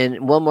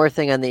 And one more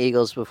thing on the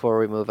Eagles before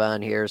we move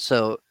on here.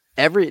 So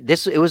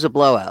it was a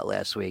blowout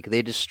last week.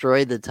 They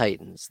destroyed the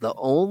Titans. The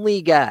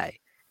only guy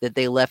that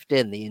they left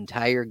in the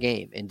entire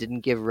game and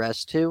didn't give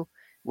rest to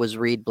was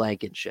Reed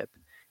Blankenship.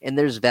 And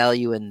there's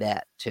value in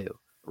that too,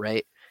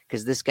 right?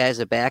 Because this guy's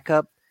a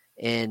backup,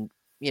 and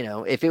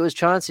if it was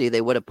Chauncey,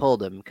 they would have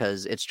pulled him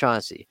because it's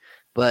Chauncey.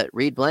 But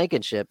Reed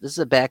Blankenship, this is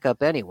a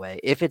backup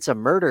anyway. If it's a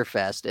murder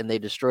fest and they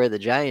destroy the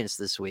Giants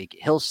this week,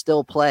 he'll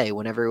still play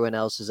when everyone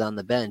else is on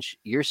the bench.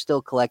 You're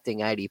still collecting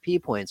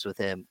IDP points with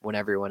him when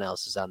everyone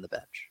else is on the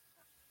bench.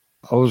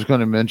 I was going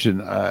to mention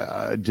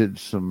I did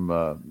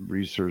some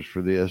research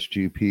for the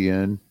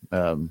SGPN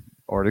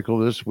article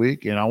this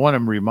week, and I want to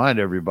remind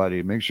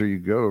everybody, make sure you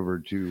go over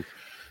to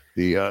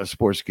the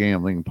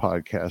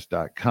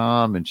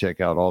sportsgamblingpodcast.com and check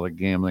out all the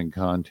gambling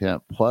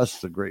content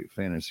plus the great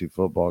fantasy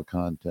football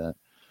content.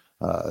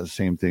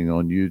 Same thing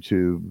on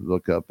YouTube.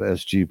 Look up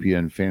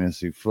SGPN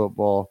Fantasy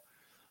Football.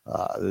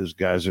 Those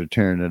guys are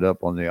tearing it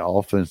up on the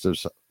on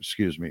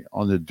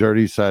the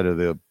dirty side of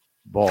the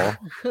ball.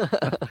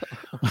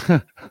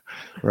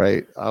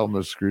 Right, I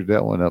almost screwed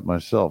that one up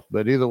myself,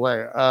 but either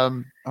way,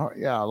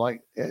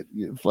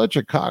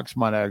 Fletcher Cox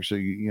might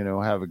actually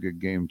have a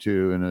good game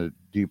too in a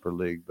deeper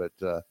league, but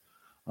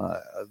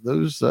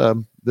those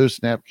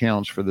snap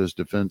counts for this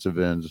defensive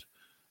ends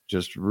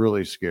just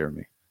really scare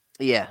me.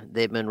 Yeah,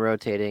 they've been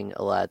rotating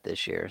a lot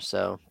this year,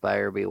 so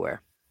buyer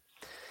beware.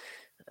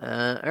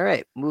 All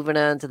right, moving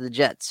on to the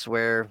Jets,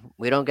 where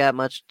we don't got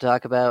much to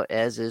talk about,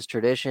 as is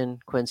tradition.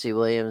 Quincy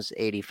Williams,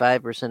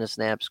 85% of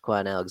snaps.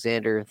 Quan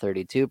Alexander,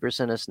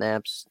 32% of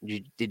snaps.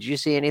 Did you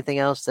see anything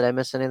else? Did I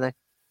miss anything?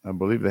 I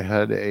believe they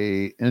had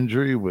a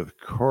injury with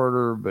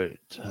Carter, but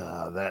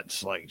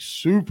that's like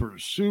super,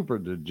 super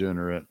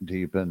degenerate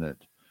deep in it.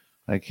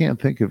 I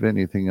can't think of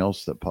anything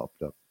else that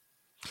popped up.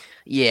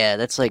 Yeah,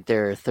 that's like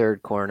their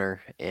third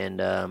corner,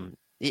 and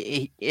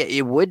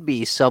it would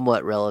be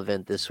somewhat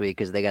relevant this week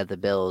because they got the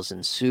Bills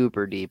in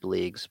super deep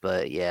leagues.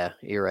 But yeah,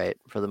 you're right.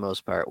 For the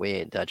most part, we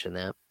ain't touching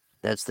that.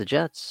 That's the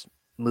Jets.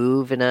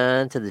 Moving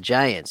on to the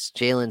Giants.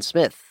 Jalen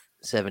Smith,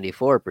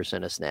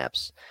 74% of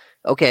snaps.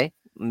 Okay,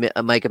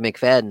 Micah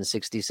McFadden,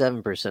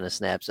 67% of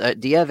snaps.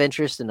 Do you have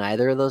interest in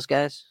either of those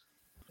guys?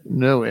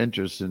 No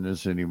interest in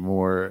this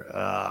anymore.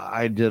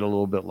 I did a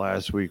little bit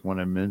last week when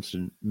I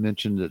mentioned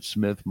that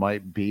Smith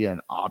might be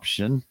an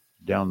option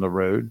down the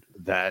road.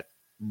 That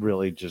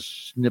really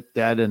just snipped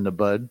that in the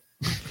bud.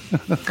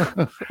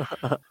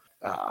 The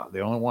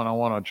only one I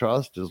want to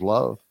trust is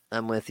Love.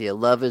 I'm with you.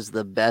 Love is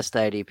the best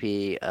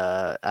IDP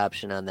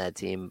option on that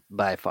team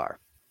by far.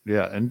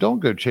 Yeah, and don't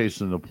go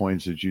chasing the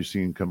points that you've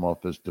seen come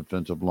off this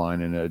defensive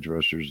line and edge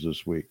rushers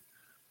this week.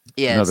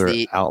 Yeah, another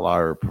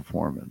outlier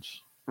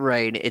performance.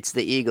 Right. It's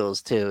the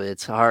Eagles, too.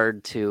 It's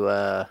hard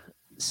to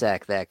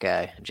sack that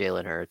guy,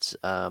 Jalen Hurts.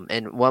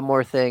 And one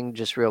more thing,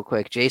 just real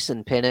quick.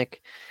 Jason Pinnock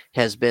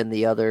has been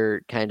the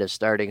other kind of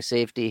starting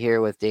safety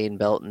here with Dane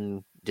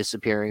Belton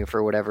disappearing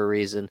for whatever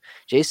reason.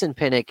 Jason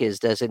Pinnock is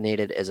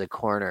designated as a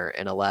corner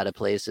in a lot of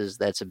places.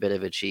 That's a bit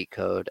of a cheat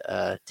code.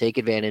 Take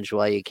advantage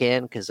while you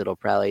can because it'll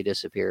probably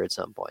disappear at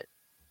some point.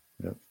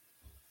 Yep.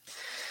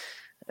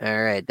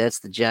 All right, that's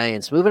the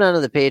Giants. Moving on to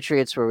the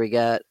Patriots, where we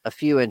got a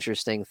few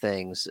interesting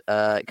things.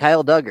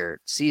 Kyle Duggar,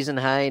 season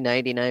high,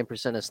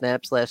 99% of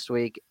snaps last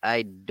week.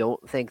 I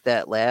don't think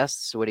that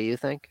lasts. What do you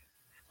think?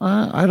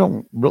 I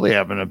don't really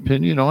have an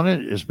opinion on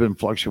it. It's been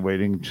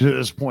fluctuating to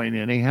this point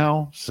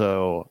anyhow.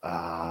 So,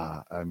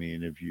 I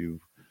mean, if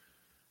you've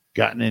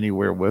gotten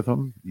anywhere with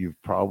them,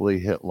 you've probably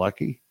hit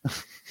lucky.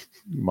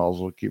 You might as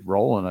well keep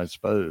rolling, I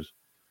suppose.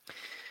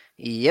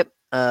 Yep.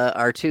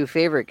 Our two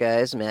favorite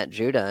guys, Matt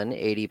Judon,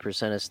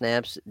 80% of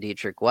snaps,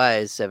 Dietrich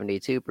Wise,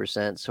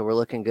 72%. So we're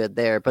looking good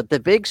there. But the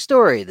big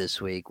story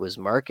this week was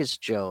Marcus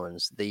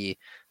Jones, the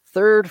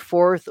third,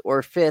 fourth,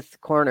 or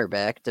fifth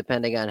cornerback,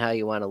 depending on how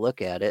you want to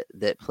look at it,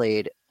 that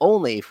played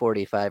only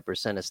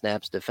 45% of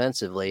snaps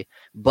defensively,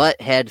 but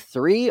had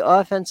 3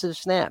 offensive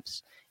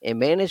snaps and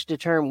managed to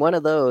turn one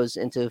of those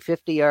into a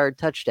 50-yard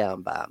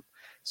touchdown bomb.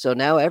 So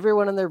now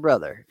everyone and their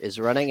brother is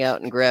running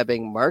out and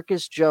grabbing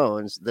Marcus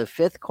Jones, the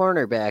 5th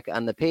cornerback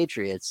on the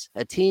Patriots,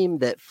 a team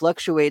that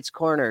fluctuates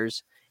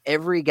corners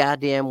every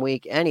goddamn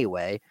week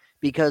anyway,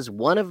 because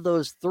one of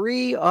those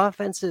 3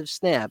 offensive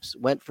snaps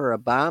went for a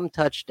bomb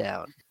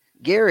touchdown.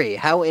 Gary,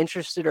 how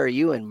interested are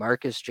you in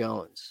Marcus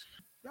Jones?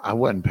 I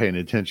wasn't paying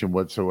attention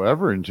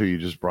whatsoever until you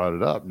just brought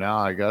it up. Now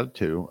I got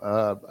to.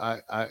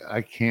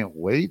 I can't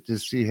wait to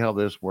see how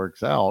this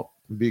works out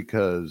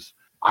because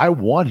I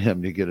want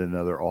him to get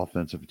another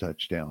offensive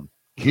touchdown.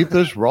 Keep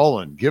this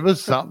rolling. Give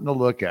us something to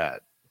look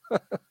at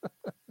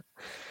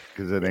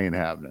because it ain't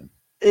happening.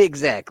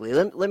 Exactly.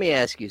 Let me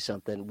ask you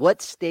something.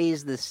 What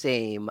stays the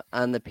same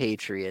on the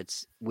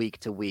Patriots week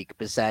to week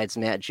besides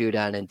Matt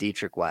Judon and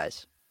Dietrich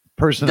Wise?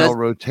 Personnel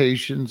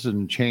rotations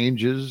and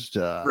changes,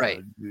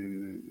 right?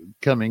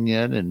 Coming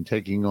in and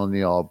taking on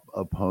the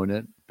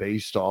opponent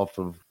based off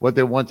of what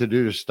they want to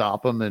do to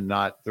stop them and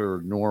not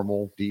their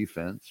normal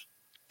defense.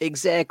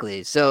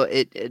 Exactly. So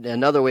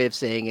another way of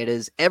saying it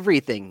is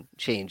everything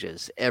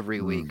changes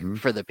every week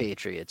for the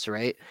Patriots,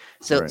 right?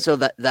 So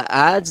the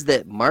odds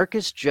that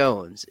Marcus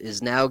Jones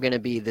is now going to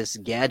be this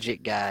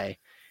gadget guy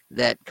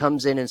that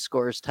comes in and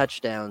scores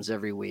touchdowns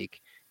every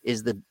week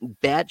is the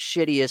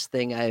batshittiest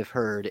thing I've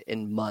heard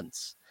in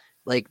months.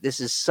 Like, this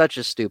is such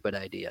a stupid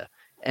idea.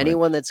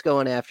 Anyone that's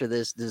going after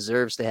this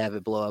deserves to have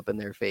it blow up in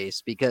their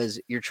face because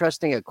you're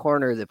trusting a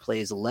corner that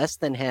plays less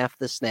than half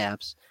the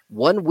snaps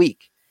 1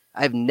 week.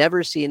 I've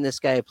never seen this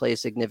guy play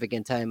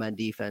significant time on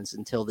defense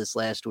until this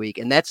last week,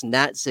 and that's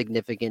not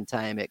significant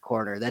time at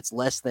corner. That's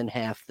less than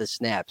half the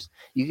snaps.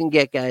 You can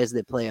get guys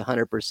that play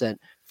 100%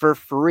 for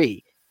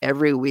free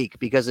every week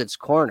because it's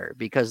corner,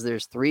 because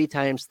there's 3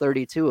 times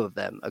 32 of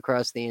them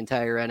across the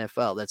entire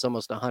NFL. That's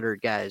almost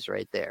 100 guys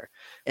right there.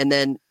 And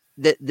then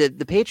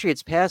the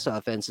Patriots pass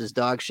offense is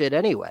dog shit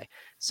anyway.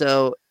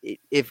 So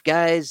if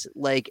guys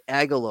like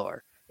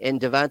Aguilar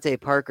and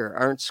Devontae Parker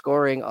aren't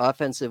scoring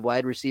offensive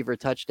wide receiver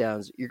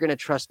touchdowns, you're going to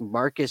trust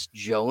Marcus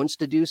Jones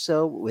to do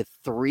so with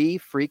 3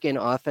 freaking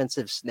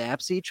offensive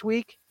snaps each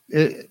week?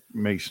 It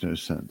makes no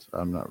sense.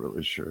 I'm not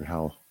really sure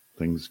how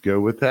things go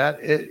with that.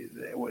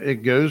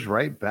 It goes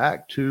right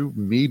back to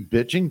me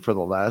bitching for the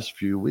last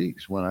few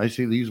weeks when I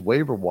see these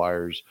waiver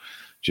wires,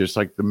 just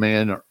like the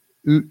man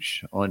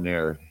Ooch on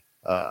there,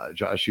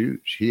 Josh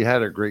Ooch. He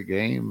had a great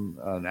game,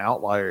 an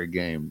outlier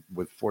game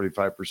with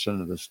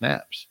 45% of the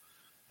snaps.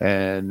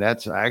 And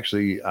that's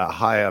actually a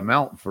high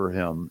amount for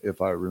him,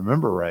 if I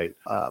remember right.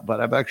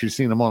 But I've actually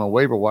seen him on a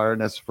waiver wire,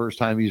 and that's the first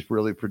time he's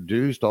really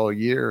produced all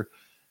year.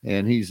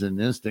 And he's an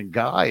instant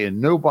guy. And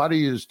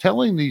nobody is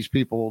telling these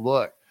people,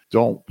 look,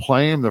 don't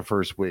play him the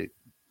first week.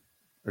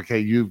 Okay,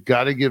 you've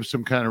got to give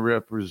some kind of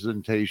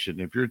representation.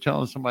 If you're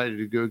telling somebody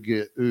to go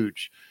get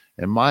Ooch,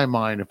 in my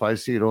mind, if I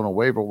see it on a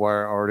waiver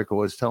wire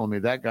article, it's telling me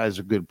that guy's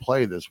a good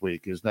play this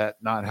week. Is that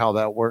not how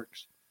that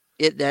works?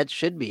 That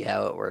should be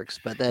how it works,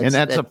 but that's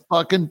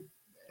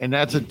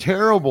a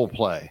terrible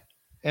play.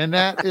 And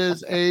that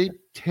is a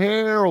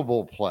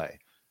terrible play.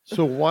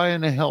 So why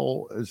in the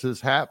hell is this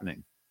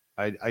happening?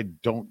 I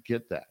don't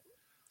get that.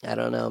 I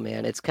don't know,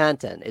 man. It's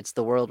content. It's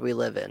the world we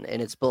live in,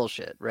 and it's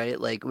bullshit, right?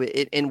 Like,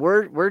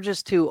 we're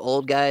just two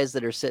old guys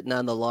that are sitting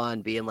on the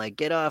lawn, being like,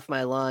 "Get off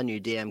my lawn, you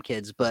damn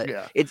kids!" But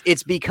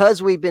it's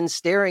because we've been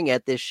staring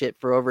at this shit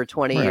for over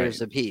 20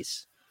 years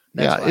apiece.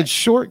 That's why. It's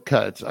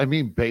shortcuts. I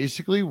mean,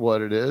 basically,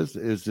 what it is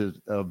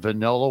a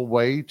vanilla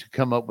way to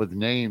come up with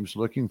names,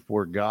 looking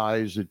for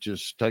guys that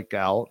just stick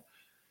out.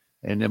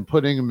 And then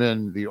putting them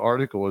in the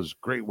article is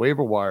great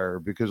waiver wire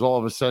because all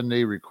of a sudden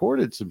they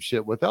recorded some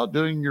shit without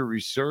doing your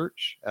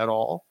research at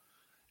all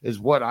is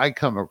what I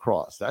come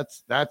across.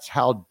 That's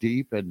how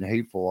deep and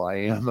hateful I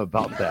am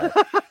about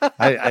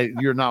that.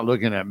 You're not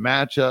looking at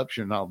matchups.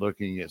 You're not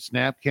looking at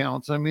snap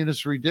counts. I mean,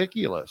 it's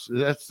ridiculous.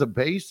 That's the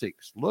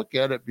basics. Look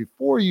at it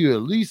before you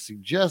at least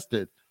suggest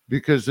it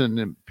because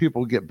then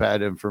people get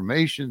bad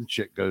information,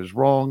 shit goes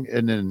wrong,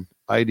 and then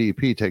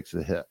IDP takes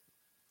the hit.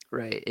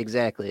 Right,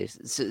 exactly.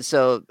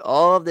 So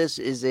all of this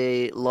is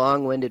a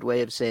long-winded way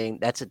of saying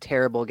that's a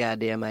terrible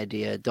goddamn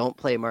idea. Don't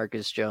play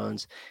Marcus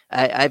Jones.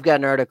 I've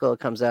got an article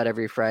that comes out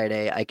every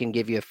Friday. I can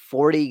give you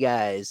 40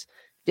 guys,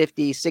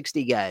 50,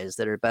 60 guys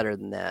that are better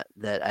than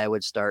that I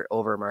would start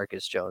over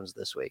Marcus Jones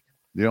this week.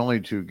 The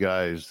only two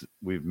guys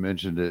we've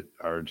mentioned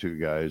are two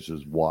guys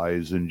is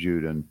Wise and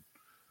Juden.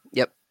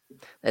 Yep.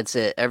 That's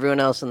it.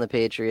 Everyone else in the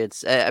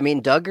Patriots. I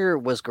mean,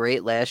 Duggar was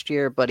great last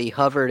year, but he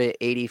hovered at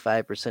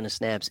 85% of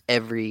snaps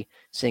every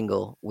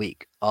single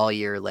week all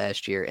year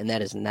last year, and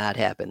that has not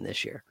happened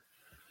this year.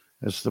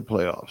 It's the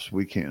playoffs.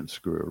 We can't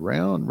screw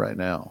around right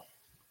now.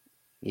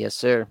 Yes,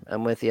 sir.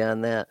 I'm with you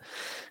on that.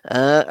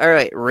 All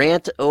right.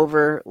 Rant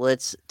over.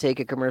 Let's take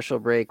a commercial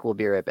break. We'll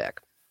be right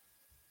back.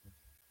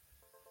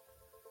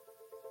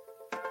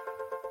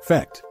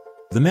 Fact.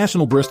 The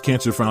National Breast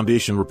Cancer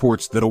Foundation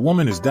reports that a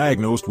woman is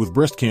diagnosed with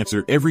breast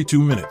cancer every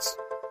 2 minutes.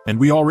 And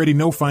we already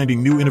know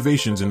finding new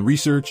innovations in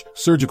research,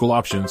 surgical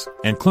options,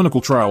 and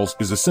clinical trials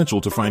is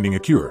essential to finding a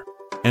cure.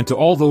 And to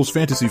all those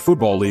fantasy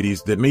football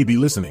ladies that may be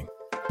listening,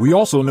 we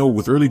also know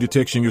with early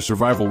detection your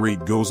survival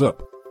rate goes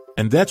up.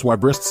 And that's why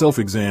breast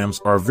self-exams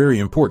are very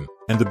important,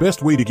 and the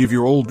best way to give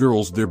your old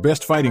girls their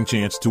best fighting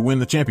chance to win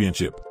the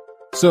championship.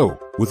 So,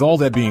 with all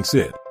that being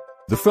said,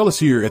 the fellas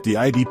here at the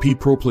IDP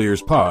Pro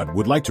Players Pod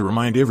would like to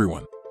remind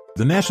everyone,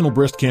 the National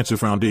Breast Cancer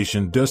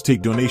Foundation does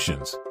take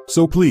donations,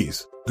 so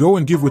please, go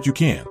and give what you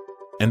can.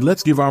 And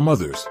let's give our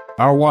mothers,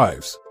 our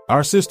wives,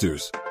 our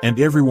sisters, and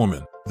every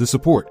woman, the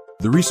support,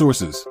 the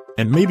resources,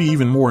 and maybe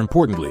even more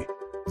importantly,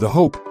 the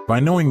hope, by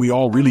knowing we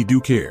all really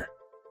do care.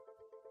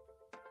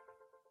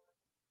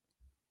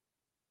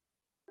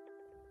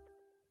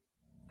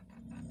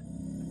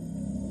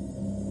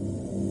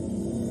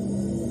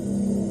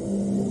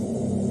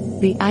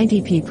 The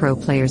IDP Pro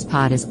Players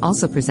Pod is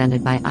also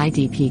presented by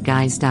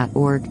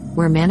IDPGuys.org,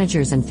 where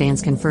managers and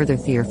fans can further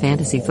their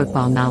fantasy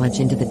football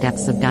knowledge into the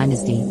depths of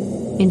Dynasty,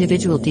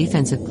 individual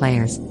defensive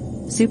players,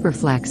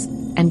 Superflex,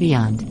 and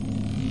beyond.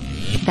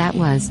 That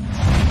was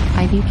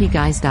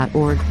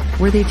IDPGuys.org,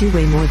 where they do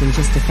way more than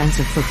just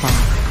defensive football.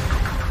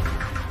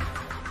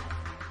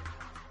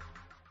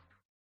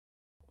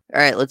 All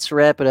right, let's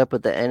wrap it up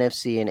with the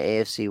NFC and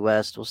AFC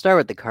West. We'll start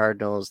with the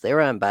Cardinals. They were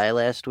on bye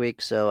last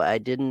week, so I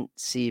didn't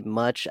see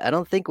much. I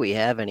don't think we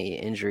have any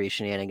injury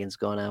shenanigans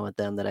going on with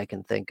them that I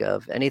can think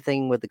of.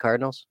 Anything with the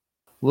Cardinals?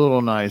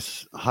 Little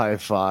nice high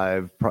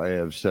five. Probably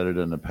have said it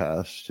in the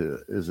past.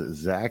 Is it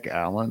Zach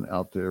Allen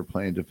out there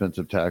playing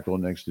defensive tackle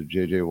next to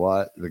J.J.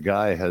 Watt? The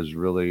guy has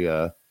really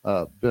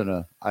been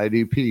a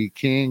IDP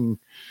king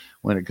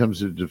when it comes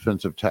to the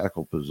defensive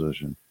tackle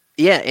position.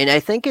 Yeah, and I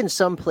think in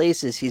some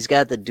places he's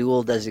got the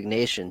dual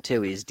designation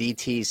too. He's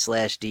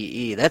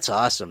DT/DE. That's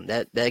awesome.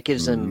 That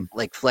gives him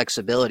like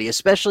flexibility,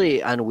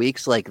 especially on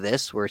weeks like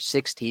this where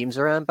 6 teams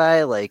are on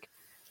bye. Like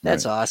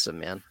that's awesome,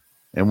 man.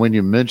 And when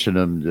you mention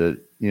him that,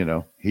 you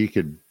know, he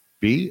could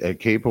be a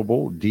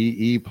capable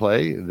DE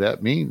play,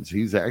 that means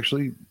he's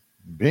actually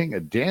being a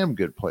damn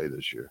good play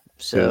this year.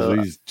 So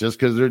he's just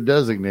because they're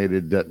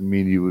designated doesn't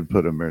mean you would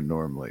put him there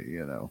normally,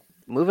 you know.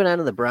 Moving on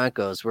to the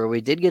Broncos, where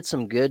we did get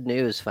some good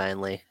news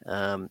finally.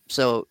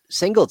 So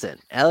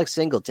Alex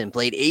Singleton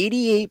played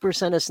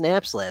 88% of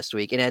snaps last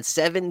week and had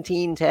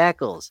 17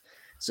 tackles.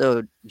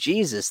 So,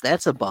 Jesus,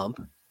 that's a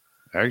bump.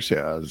 Actually,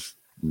 I was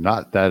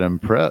not that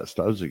impressed.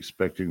 I was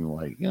expecting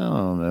like, I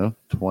don't know,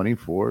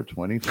 24,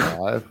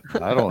 25.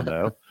 I don't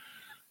know.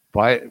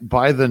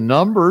 By the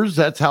numbers,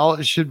 that's how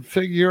it should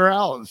figure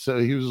out. So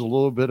he was a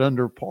little bit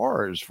under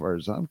par as far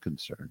as I'm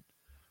concerned.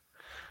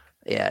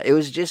 Yeah, it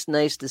was just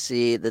nice to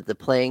see that the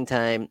playing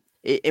time,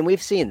 and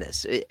we've seen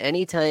this.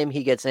 Anytime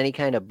he gets any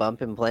kind of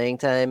bump in playing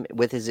time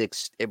with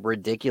his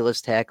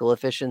ridiculous tackle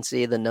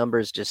efficiency, the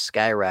numbers just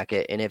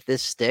skyrocket. And if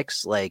this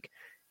sticks, like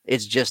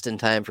it's just in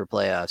time for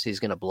playoffs, he's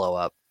going to blow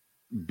up.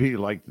 Be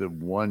like the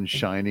one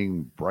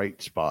shining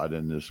bright spot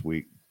in this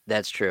week.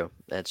 That's true.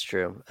 That's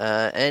true.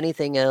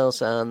 Anything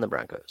else on the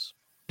Broncos?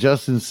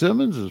 Justin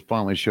Simmons has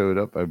finally showed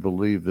up, I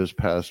believe, this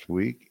past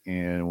week.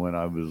 And when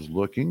I was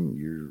looking,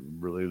 you're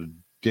really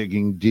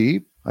digging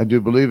deep. I do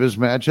believe his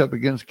matchup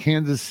against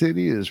Kansas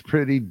City is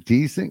pretty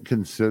decent,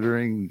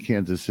 considering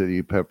Kansas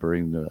City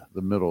peppering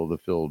the middle of the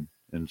field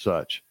and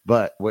such.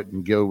 But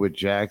wouldn't go with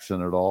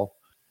Jackson at all.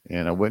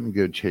 And I wouldn't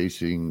go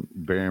chasing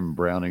Baron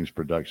Browning's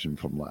production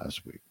from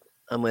last week.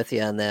 I'm with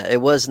you on that.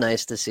 It was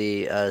nice to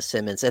see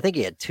Simmons. I think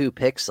he had 2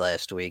 picks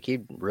last week. He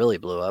really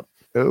blew up.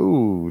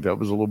 Oh, that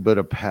was a little bit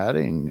of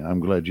padding. I'm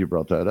glad you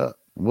brought that up.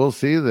 We'll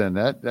see then.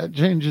 That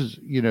changes,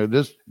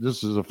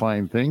 this is a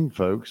fine thing,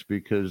 folks,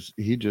 because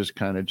he just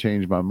kind of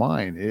changed my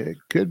mind. It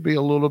could be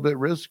a little bit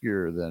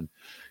riskier than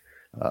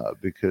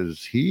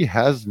because he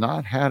has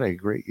not had a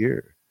great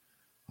year.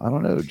 I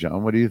don't know,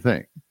 John. What do you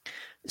think?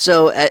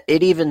 So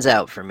it evens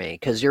out for me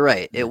because you're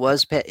right. It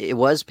was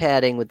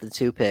padding with the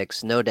 2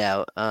 picks, no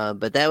doubt.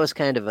 But that was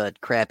kind of a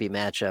crappy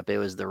matchup. It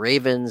was the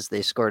Ravens.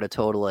 They scored a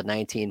total of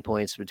 19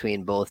 points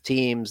between both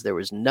teams. There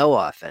was no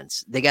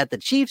offense. They got the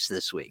Chiefs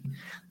this week.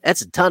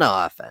 That's a ton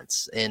of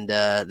offense, and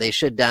they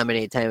should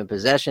dominate time of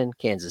possession.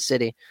 Kansas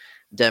City,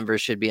 Denver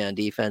should be on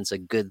defense a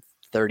good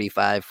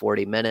 35,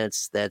 40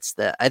 minutes.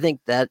 I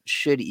think that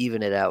should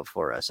even it out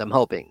for us. I'm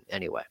hoping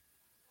anyway.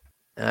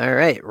 All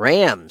right,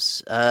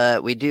 Rams.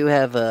 We do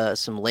have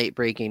some late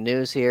breaking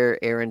news here.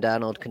 Aaron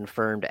Donald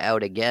confirmed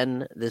out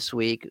again this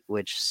week,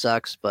 which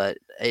sucks, but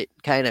it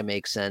kind of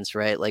makes sense,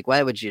 right? Like,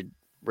 why would you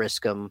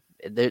risk them?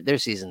 Their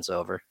season's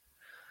over.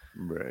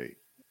 Right.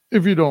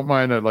 If you don't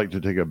mind, I'd like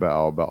to take a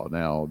bow about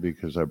now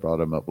because I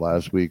brought him up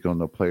last week on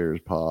the Players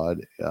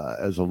Pod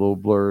as a little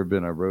blurb,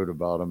 and I wrote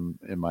about him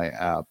in my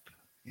app.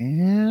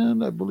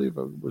 And I believe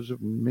it was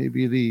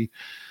maybe the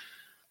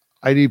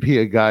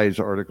IDP Guys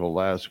article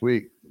last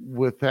week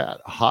with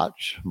that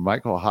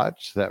Michael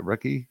Hotch, that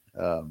rookie.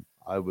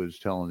 I was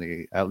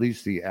telling at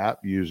least the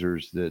app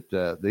users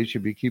that they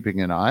should be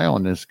keeping an eye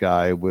on this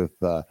guy with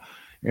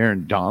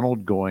Aaron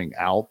Donald going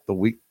out the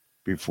week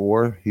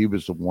before. He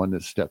was the one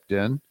that stepped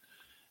in,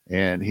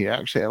 and he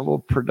actually had a little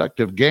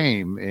productive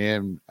game.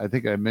 And I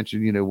think I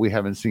mentioned, we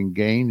haven't seen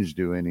Gaines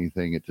do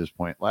anything at this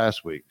point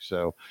last week.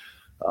 So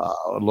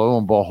lo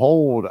and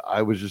behold,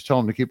 I was just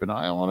telling him to keep an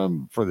eye on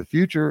him for the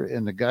future.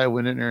 And the guy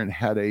went in there and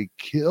had a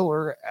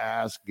killer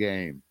ass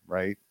game,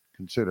 right?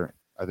 Considering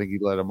I think he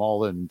led them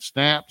all in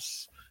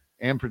snaps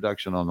and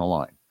production on the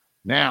line.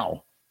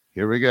 Now,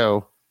 here we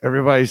go.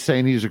 Everybody's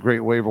saying he's a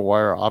great waiver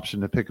wire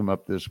option to pick him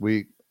up this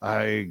week.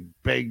 I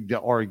beg to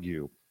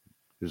argue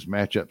his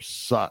matchup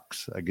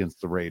sucks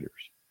against the Raiders.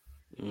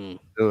 Do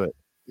it.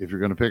 If you're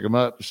going to pick him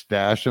up,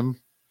 stash him.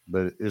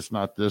 But it's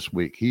not this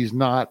week. He's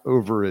not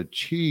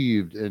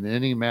overachieved in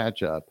any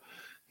matchup.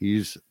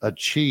 He's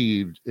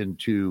achieved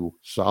into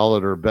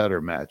solid or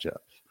better matchups.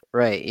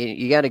 Right.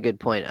 You got a good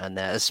point on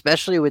that,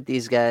 especially with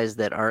these guys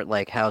that aren't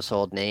like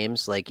household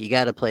names. Like, you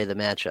got to play the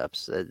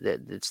matchups.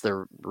 It's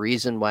the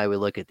reason why we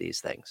look at these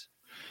things.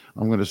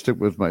 I'm going to stick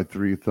with my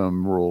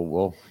 3-thumb rule.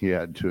 Well, he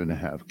had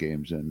 2.5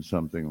 games in,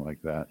 something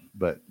like that.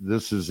 But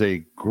this is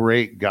a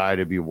great guy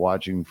to be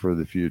watching for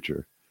the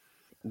future.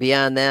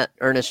 Beyond that,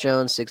 Ernest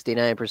Jones,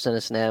 69%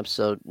 of snaps,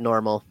 so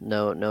normal,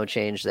 no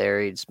change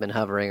there. He's been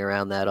hovering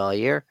around that all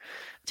year.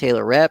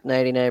 Taylor Rapp,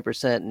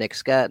 99%. Nick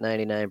Scott,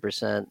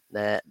 99%.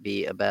 That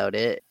be about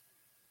it.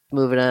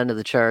 Moving on to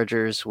the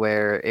Chargers,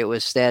 where it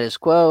was status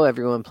quo.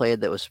 Everyone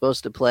played that was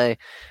supposed to play,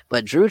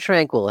 but Drew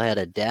Tranquill had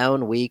a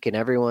down week, and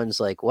everyone's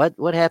like,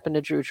 what happened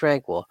to Drew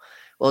Tranquill?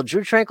 Well,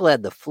 Drew Tranquill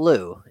had the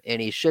flu,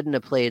 and he shouldn't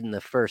have played in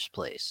the first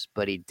place,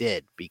 but he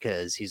did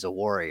because he's a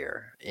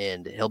warrior,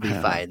 and he'll be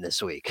fine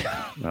this week.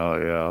 Oh,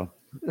 yeah.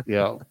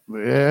 Yeah.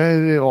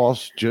 They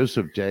lost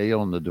Joseph Day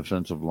on the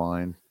defensive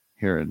line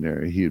here and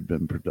there. He had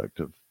been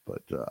productive,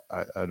 but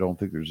I don't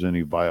think there's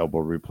any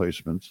viable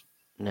replacements.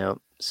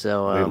 No.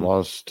 So they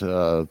lost,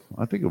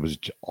 I think it was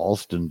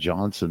Alston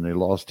Johnson. They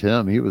lost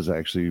him. He was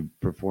actually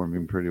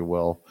performing pretty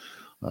well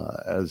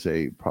as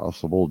a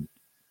possible,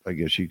 I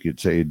guess you could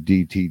say,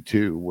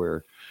 DT2,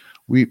 where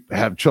we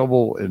have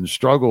trouble and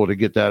struggle to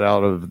get that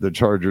out of the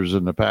Chargers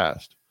in the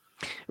past.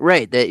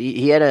 Right. That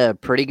he had a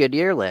pretty good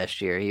year last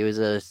year. He was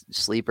a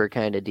sleeper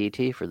kind of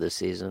DT for this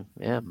season.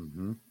 Yeah.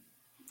 Mm-hmm.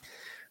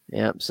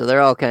 Yeah. So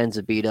they're all kinds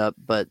of beat up,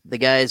 but the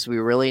guys we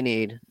really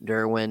need,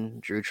 Derwin,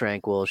 Drew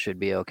Tranquill, should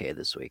be okay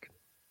this week.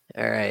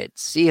 All right.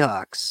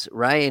 Seahawks,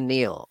 Ryan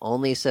Neal,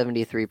 only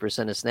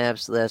 73% of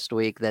snaps last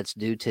week. That's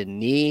due to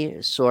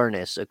knee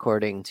soreness,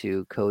 according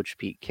to Coach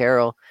Pete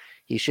Carroll.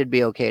 He should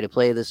be okay to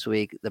play this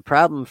week. The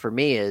problem for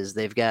me is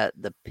they've got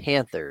the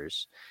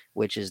Panthers,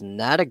 which is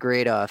not a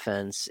great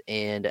offense.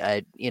 And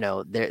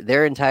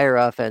their entire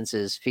offense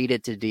is feed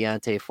it to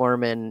Deontay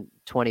Foreman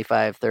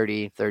 25,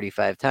 30,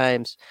 35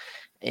 times.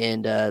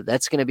 And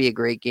that's going to be a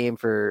great game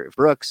for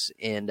Brooks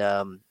and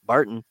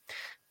Barton.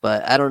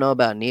 But I don't know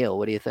about Neal.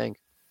 What do you think?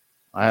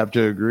 I have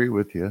to agree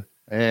with you.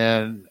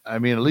 And I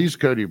mean, at least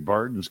Cody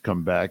Barton's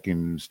come back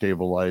and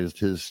stabilized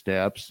his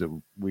snaps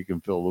so we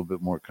can feel a little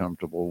bit more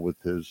comfortable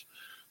with his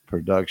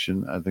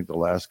production. I think the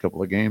last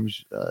couple of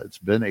games, it's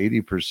been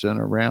 80%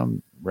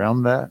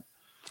 around that.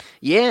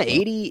 Yeah,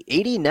 80,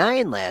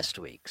 89 last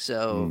week.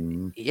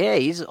 So, yeah,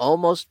 he's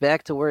almost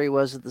back to where he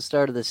was at the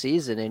start of the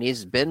season, and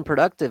he's been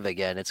productive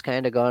again. It's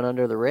kind of gone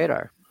under the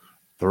radar.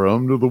 Throw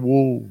him to the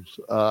wolves.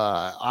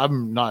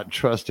 I'm not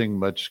trusting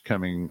much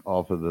coming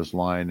off of this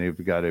line.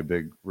 They've got a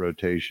big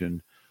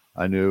rotation.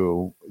 I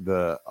knew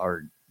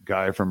our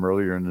guy from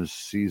earlier in the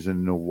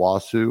season,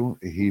 Nwasu,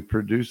 he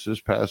produced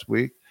this past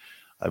week.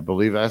 I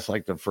believe that's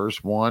like the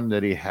first one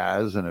that he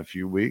has in a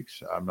few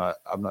weeks. I'm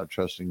not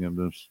trusting him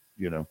this,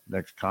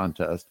 next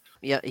contest.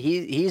 Yeah,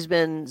 he's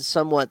been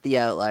somewhat the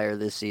outlier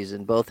this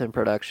season, both in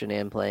production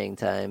and playing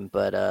time,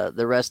 but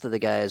the rest of the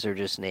guys are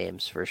just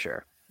names for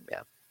sure.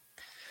 Yeah.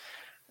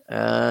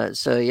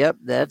 So yep,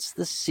 that's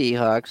the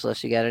Seahawks,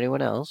 unless you got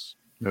anyone else.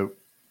 Nope.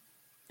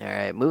 All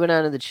right, moving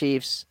on to the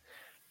Chiefs.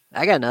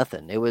 I got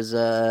nothing. It was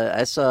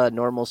I saw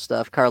normal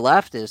stuff.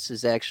 Karlaftis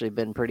has actually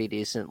been pretty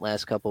decent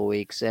last couple of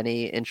weeks.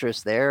 Any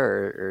interest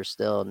there, or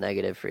still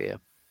negative for you?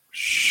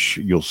 Shh,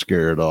 you'll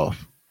scare it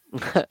off.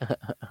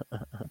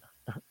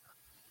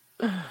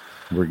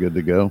 We're good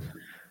to go.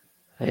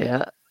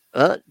 Yeah.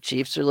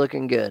 Chiefs are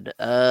looking good.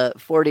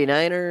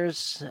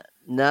 49ers,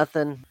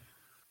 nothing.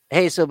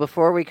 Hey, so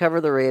before we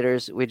cover the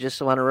Raiders, we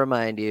just want to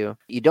remind you,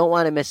 you don't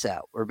want to miss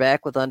out. We're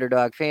back with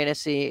Underdog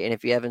Fantasy, and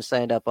if you haven't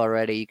signed up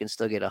already, you can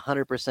still get a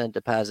 100%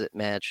 deposit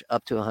match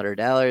up to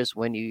 $100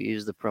 when you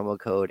use the promo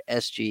code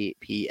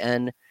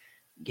SGPN.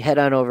 Head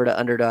on over to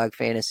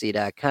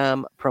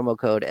UnderdogFantasy.com, promo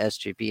code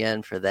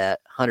SGPN for that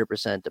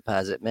 100%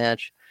 deposit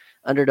match.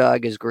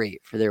 Underdog is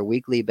great for their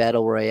weekly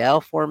Battle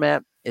Royale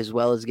format, as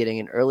well as getting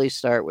an early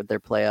start with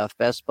their playoff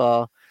best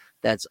ball.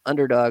 That's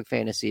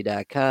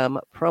UnderdogFantasy.com,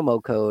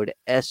 promo code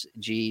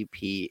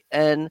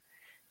SGPN.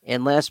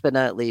 And last but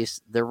not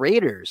least, the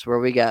Raiders, where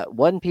we got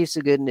one piece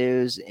of good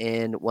news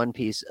and one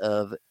piece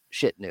of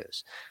shit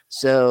news.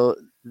 So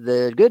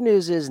the good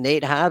news is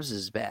Nate Hobbs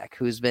is back,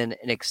 who's been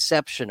an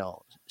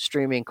exceptional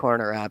streaming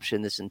corner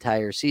option this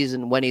entire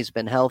season when he's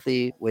been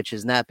healthy, which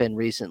has not been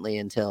recently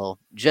until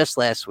just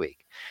last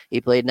week.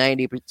 He played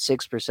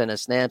 96% of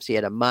snaps. He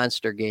had a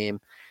monster game.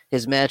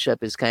 His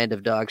matchup is kind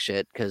of dog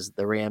shit because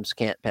the Rams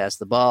can't pass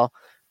the ball,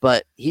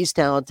 but he's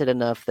talented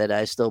enough that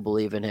I still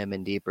believe in him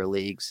in deeper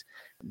leagues.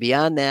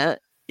 Beyond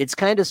that, it's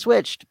kind of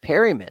switched.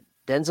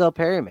 Denzel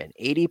Perryman,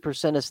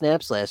 80% of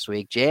snaps last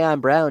week.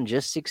 Jayon Brown,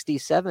 just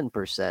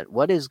 67%.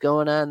 What is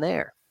going on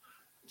there?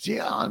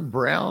 Jayon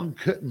Brown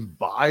couldn't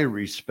buy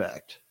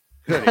respect,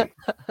 could he?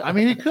 I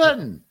mean, he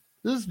couldn't.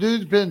 This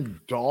dude's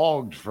been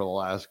dogged for the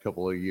last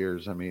couple of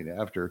years. I mean,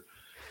 after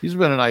he's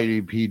been an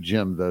IDP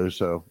gem, though,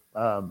 so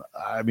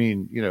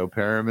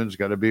Perriman's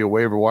got to be a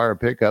waiver wire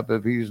pickup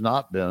if he's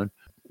not been.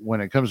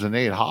 When it comes to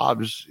Nate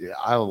Hobbs,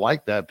 I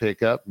like that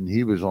pickup, and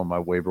he was on my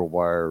waiver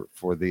wire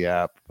for the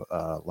app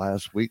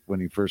last week when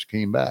he first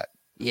came back.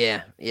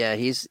 Yeah,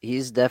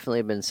 he's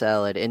definitely been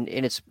solid, and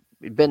it's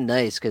been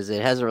nice because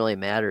it hasn't really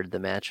mattered the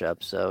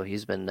matchup, so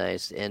he's been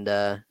nice. And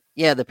the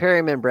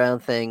Perryman Brown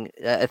thing,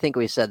 I think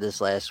we said this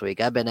last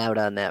week. I've been out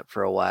on that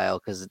for a while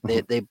because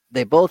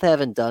they both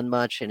haven't done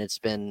much, and it's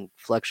been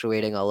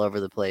fluctuating all over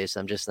the place.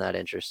 I'm just not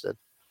interested.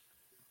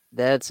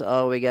 That's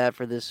all we got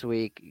for this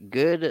week.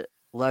 Good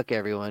luck,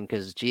 everyone,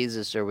 because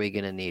Jesus, are we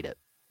going to need it?